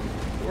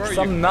 Where are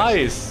Some you?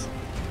 nice.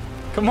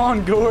 Come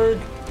on, Gorg.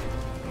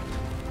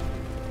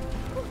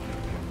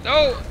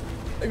 No!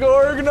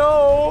 Gorg,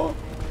 no!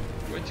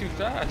 Went too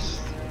fast.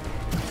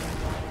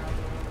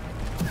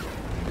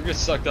 We're getting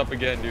sucked up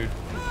again, dude.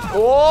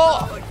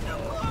 Oh!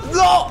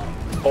 No!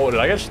 Oh, did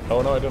I get?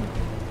 Oh no, I didn't.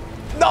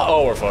 No!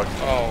 Oh, we're fucked.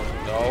 Oh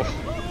no.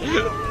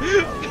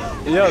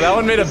 Yo, that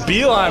one made a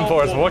beeline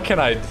for us. What can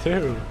I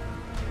do?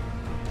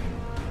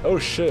 Oh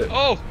shit.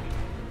 Oh!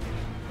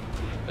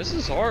 This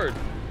is hard.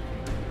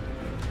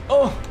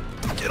 Oh!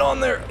 Get on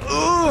there.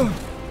 Ugh.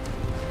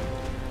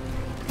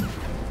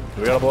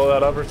 We gotta blow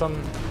that up or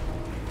something?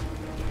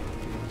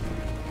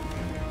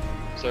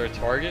 Is there a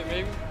target,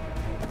 maybe?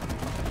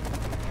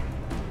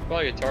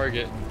 Probably a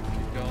target.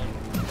 Keep going.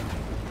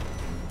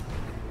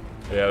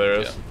 Yeah, there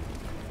is.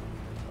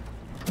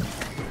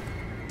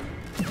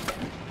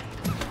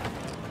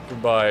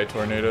 Goodbye,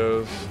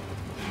 tornadoes.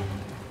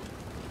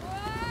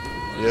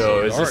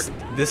 Yo, is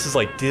this is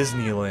like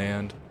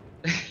Disneyland.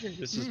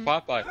 This is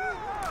Popeye.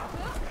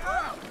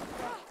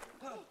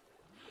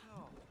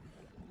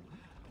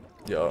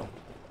 Yo,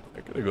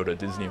 I gotta go to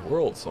Disney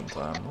World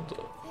sometime. They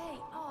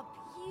are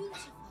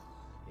beautiful.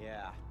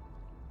 Yeah.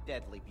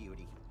 Deadly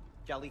beauty.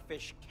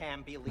 Jellyfish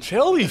can be lethal.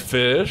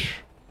 Jellyfish?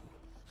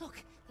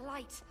 Look, the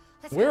light.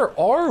 Let's Where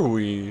are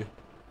we?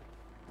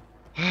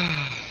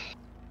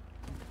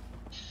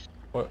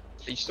 What?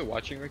 Are you still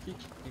watching, Ricky?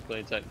 You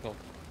playing Titanfall?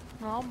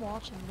 No, I'm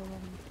watching, but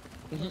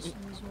I'm listening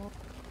as well.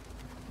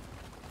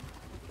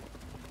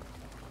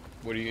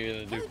 What are you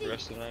gonna do for the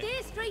rest of the night?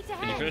 Steer straight ahead.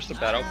 Can you finish the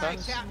battle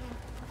pass?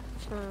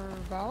 For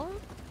Valor?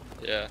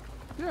 Yeah.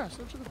 Yeah,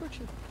 search the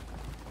picture.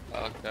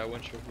 Okay, I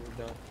wasn't sure if we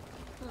were done.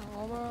 Yeah,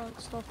 all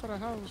that stuff that I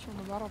have is from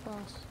the Battle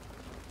Pass.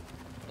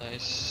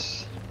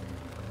 Nice.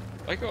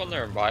 I go in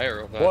there and buy it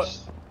real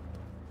fast. What?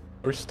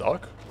 We're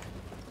stuck?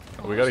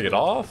 We gotta get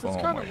off? It's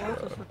Oh kind my of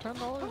worth it. god. For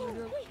 $10,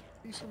 you get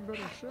decent bit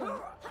of shit.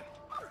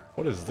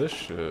 What is this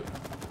shit?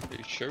 Are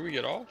you sure we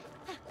get off?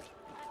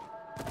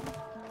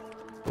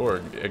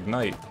 Gorg,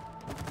 ignite.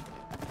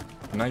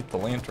 Ignite the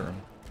lantern.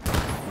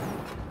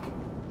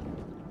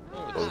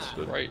 Oh, it's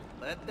Posted. right.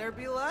 Let there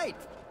be light.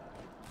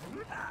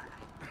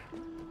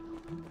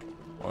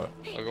 What?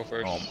 I'll go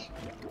first.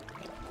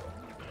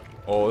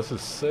 Oh, this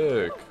is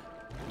sick.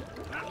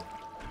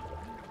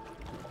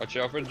 Watch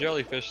out for the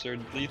jellyfish, they're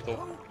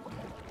lethal.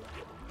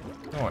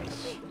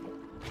 Nice.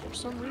 For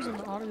some reason,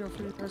 the audio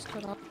for you guys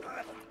cut out.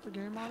 The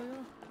game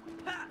audio?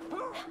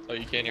 Oh,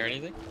 you can't hear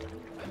anything?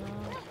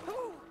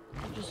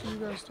 Just you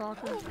guys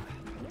talking.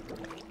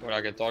 We're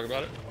not gonna talk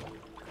about it?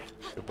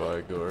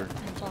 Goodbye, Gorg.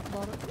 We'll talk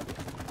about it.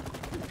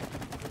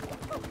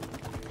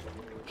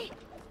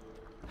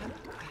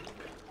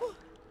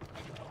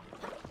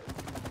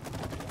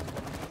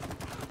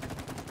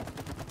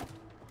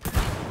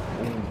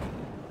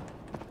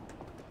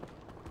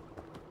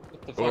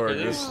 What the fuck Gorg, are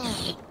these?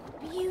 this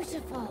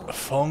Beautiful.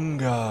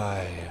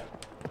 fungi.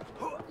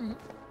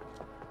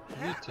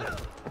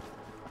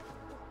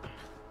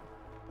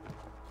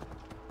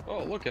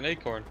 Oh, look, an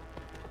acorn.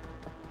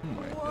 Oh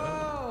my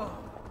god.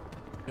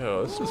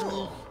 Yo, this is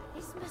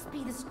This must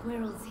be the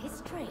squirrel's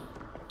history.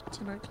 It's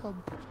a nightclub.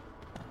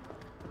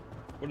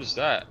 What is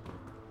that?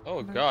 Oh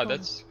And then god, come-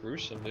 that's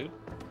gruesome, dude.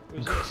 What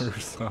is this?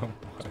 Gruesome.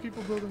 There's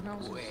people building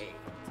houses. Wait,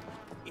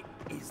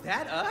 is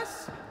that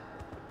us?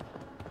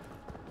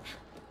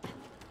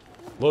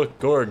 Look,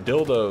 Gorg,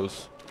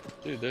 dildos.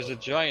 Dude, there's a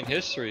giant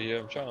history here.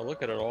 I'm trying to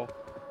look at it all.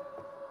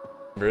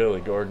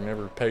 Really, Gorg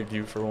never pegged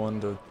you for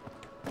one to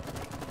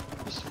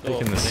Just take fill in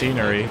up the name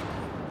scenery.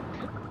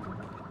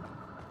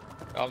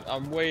 tag.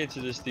 I'm way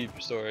into this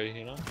deep story,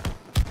 you know?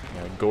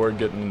 Yeah, Gorg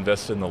getting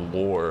invested in the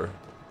lore.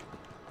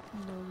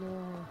 No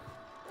lore.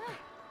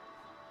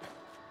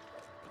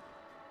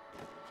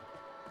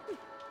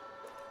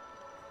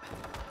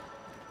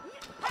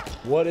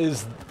 What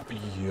is...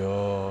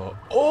 Yo...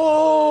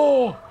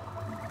 Oh!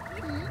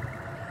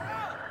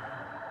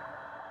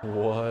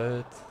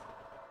 What?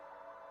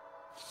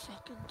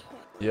 Fucking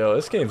twat. Yo,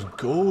 this game's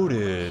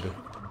goated.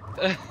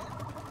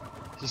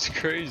 This is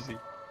crazy.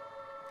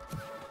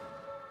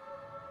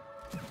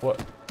 What?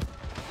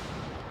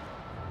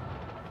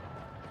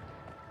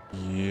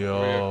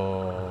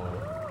 Yo.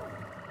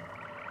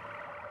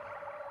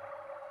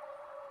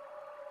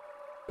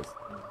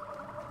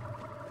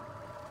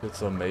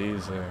 It's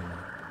amazing.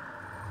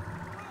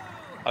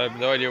 I have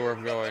no idea where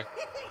I'm going.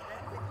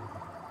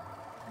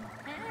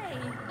 Hey.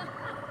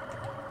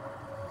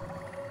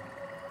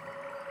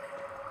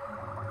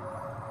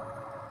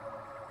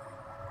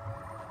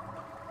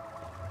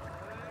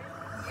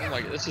 Oh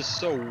my god, this is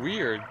so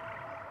weird.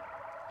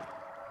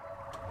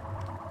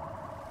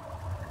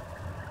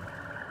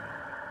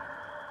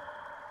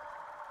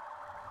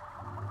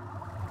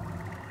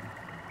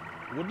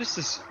 What is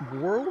this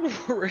world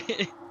we're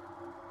in?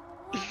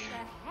 What the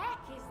heck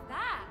is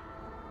that?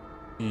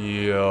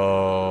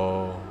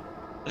 Yo.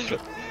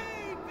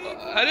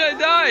 How did I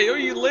die? Oh,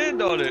 you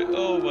land on it.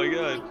 Oh my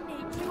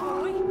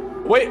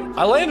god. Wait,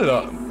 I landed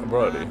on...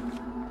 Brody.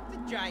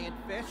 The giant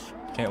fish.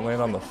 Can't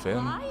land on the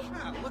fin? Why?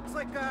 Ah, looks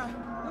like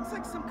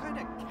some kind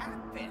of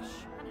catfish.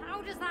 And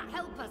how does that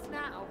help us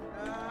now?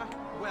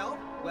 Well,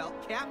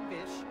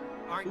 catfish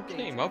aren't Who came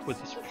dangerous. up with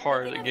this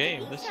part of the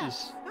game? This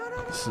is...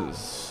 This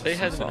is... They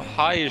had this it is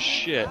high as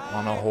shit.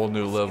 on a whole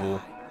new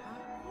level.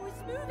 Oh,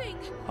 it's moving.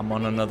 I'm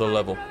on another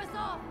level. Throw us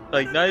off.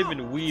 Like, not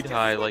even weed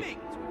high, like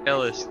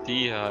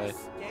LSD high.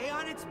 Stay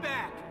on its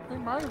back. They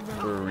might have been.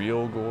 For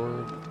real,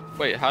 Gorg?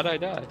 Wait, how'd I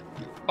die?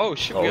 Oh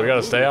shit, Oh, we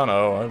gotta stay on.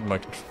 Oh, I have my,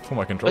 put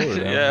my controller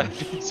down. Yeah,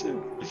 me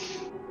too.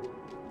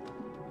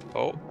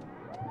 Oh.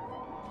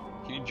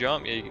 Can you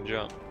jump? Yeah, you can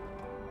jump.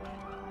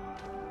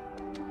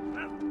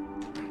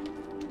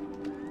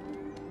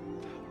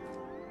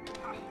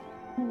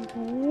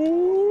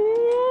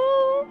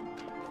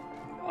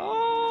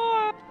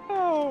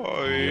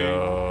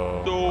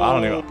 Yo. I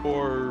don't even...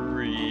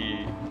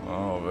 Story.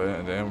 Oh,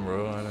 man, damn,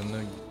 bro. I didn't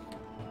think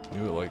you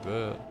knew it like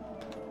that.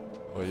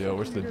 Oh, yo,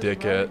 where's the You're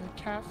dick riding at?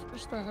 a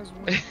catfish that has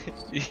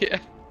wings. Yeah.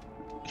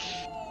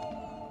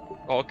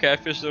 All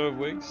catfish don't have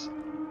wings?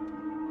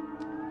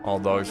 All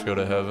dogs go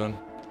to heaven.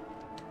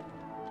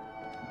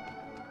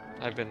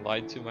 I've been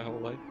lied to my whole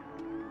life.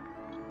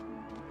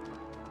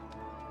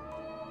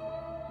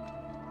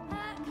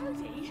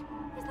 Cody,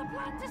 is the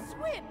plan to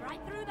swim right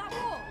through that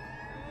wall?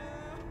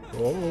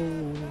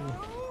 Oh.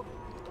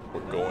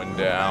 We're going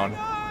down.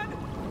 Damn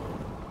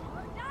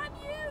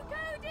you,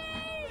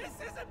 Cody! This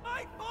isn't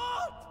my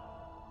fault.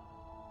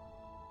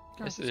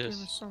 God, Yes, this it game is.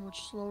 is so much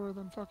slower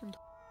than fucking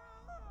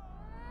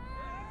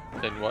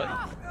Then what?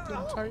 than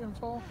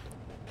Titanfall.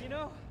 You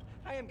know,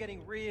 I am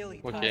getting really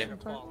What tired game?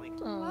 of falling.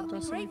 Well,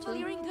 Destiny grateful 2.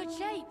 you're in good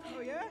shape.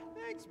 Oh yeah,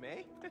 thanks,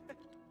 May.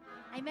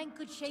 I meant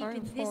good shape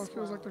in Titanfall this feels like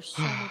world. there's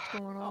so much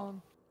going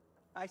on.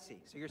 I see.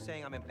 So you're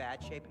saying I'm in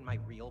bad shape in my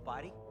real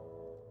body?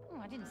 Oh,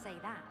 I didn't say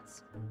that.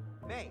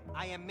 May,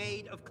 I am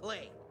made of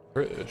clay.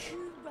 British.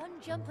 You run,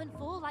 jump, and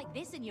fall like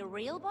this in your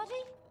real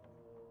body?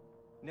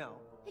 No.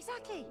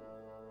 Exactly.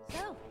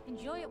 So,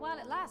 enjoy it while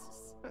it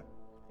lasts.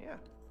 Yeah.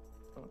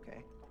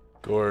 Okay.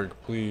 Gorg,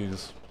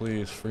 please,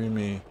 please, free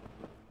me.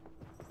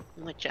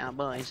 What y'all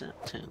boys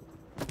up to?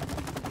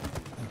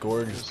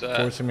 Gorg's Who's that?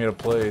 forcing me to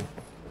play.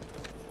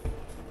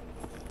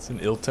 It's an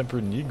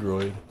ill-tempered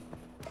Negroid.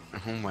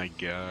 Oh my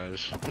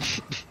gosh.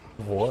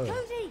 What?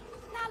 Cody,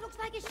 that looks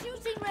like a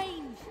shooting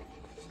range.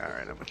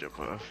 Alright, I'm gonna jump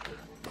off.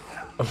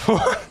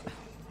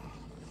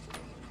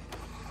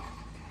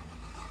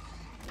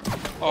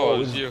 Oh, it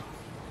was you.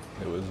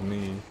 It was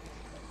me.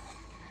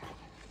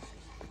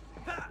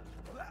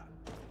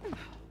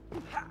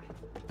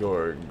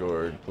 Gorg,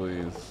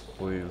 please,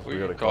 please. We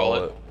gotta call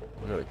it.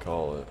 We gotta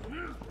call it.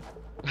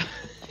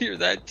 You're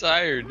that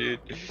tired, dude.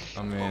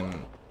 I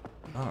mean,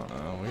 I don't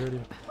know. We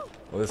already.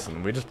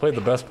 Listen, we just played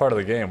the best part of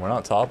the game. We're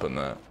not topping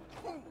that.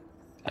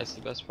 That's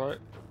the best part.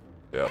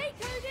 Yeah. Hey,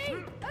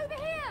 Cody,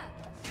 over here.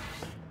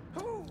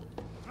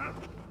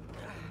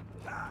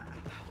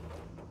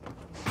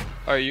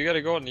 Alright, you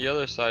gotta go on the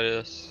other side of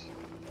this.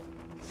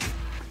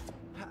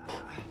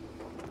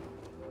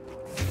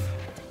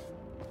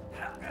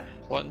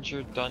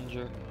 Plunger,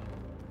 Dunger.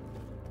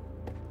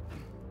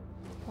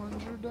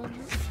 Plunger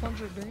dungeon?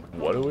 Plunger dink?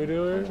 What do we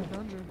do here? Plunger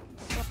dungeon.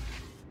 Don't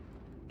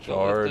let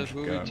Charge the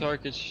moving gun.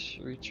 targets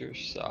reach your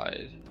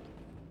side.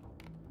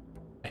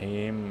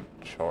 Aim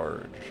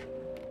charge.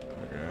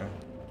 Okay.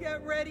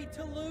 Get ready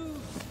to lose.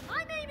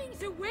 I'm aiming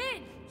to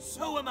win.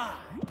 So am I.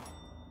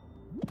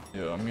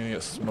 Yeah, I'm gonna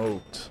get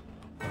smoked.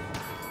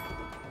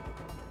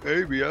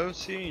 Baby, I don't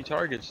see any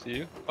targets, do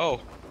you?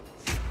 Oh,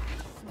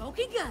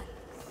 Smoking gun.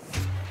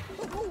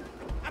 Ooh,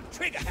 I'm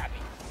trigger happy.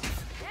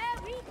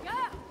 There we go.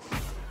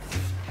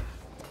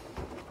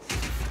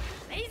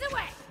 Blaze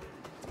away.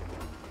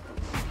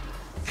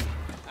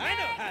 I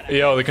know how to.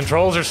 Yo, the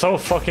controls are so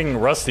fucking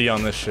rusty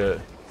on this shit.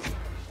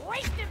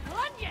 Wasted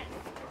plunges.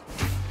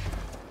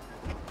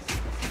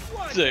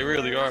 they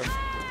really are.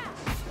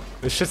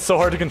 This shit's so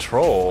hard to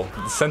control.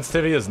 The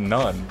sensitivity is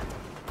none.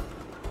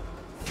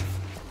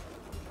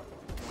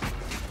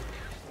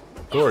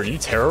 Oh, are you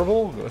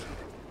terrible?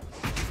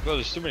 Bro,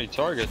 there's too many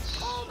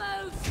targets.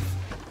 Almost.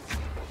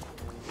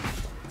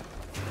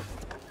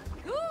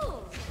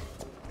 Cool.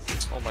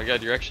 Oh my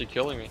god, you're actually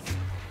killing me.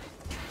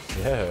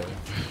 Yeah.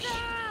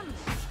 Damn.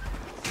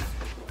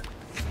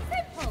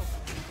 Simple.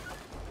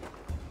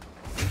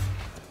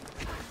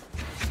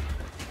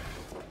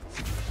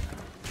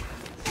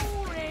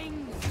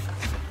 Boring.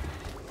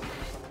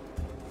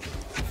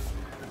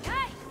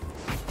 Nice.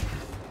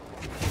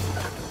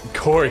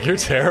 Korg, you're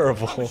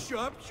terrible.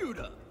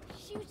 Sharpshooter.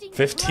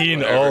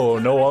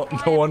 15-0. No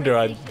wonder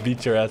I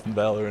beat your ass in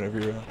Valorant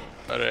every round.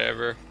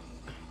 Whatever.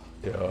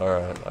 Yeah,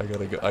 alright. I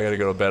gotta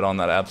go to bed on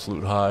that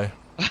absolute high.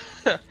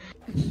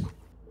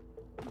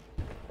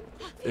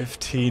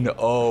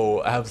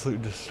 15-0.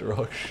 Absolute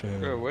destruction.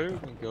 Bro, where do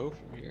we go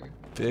from here?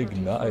 Big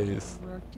nice.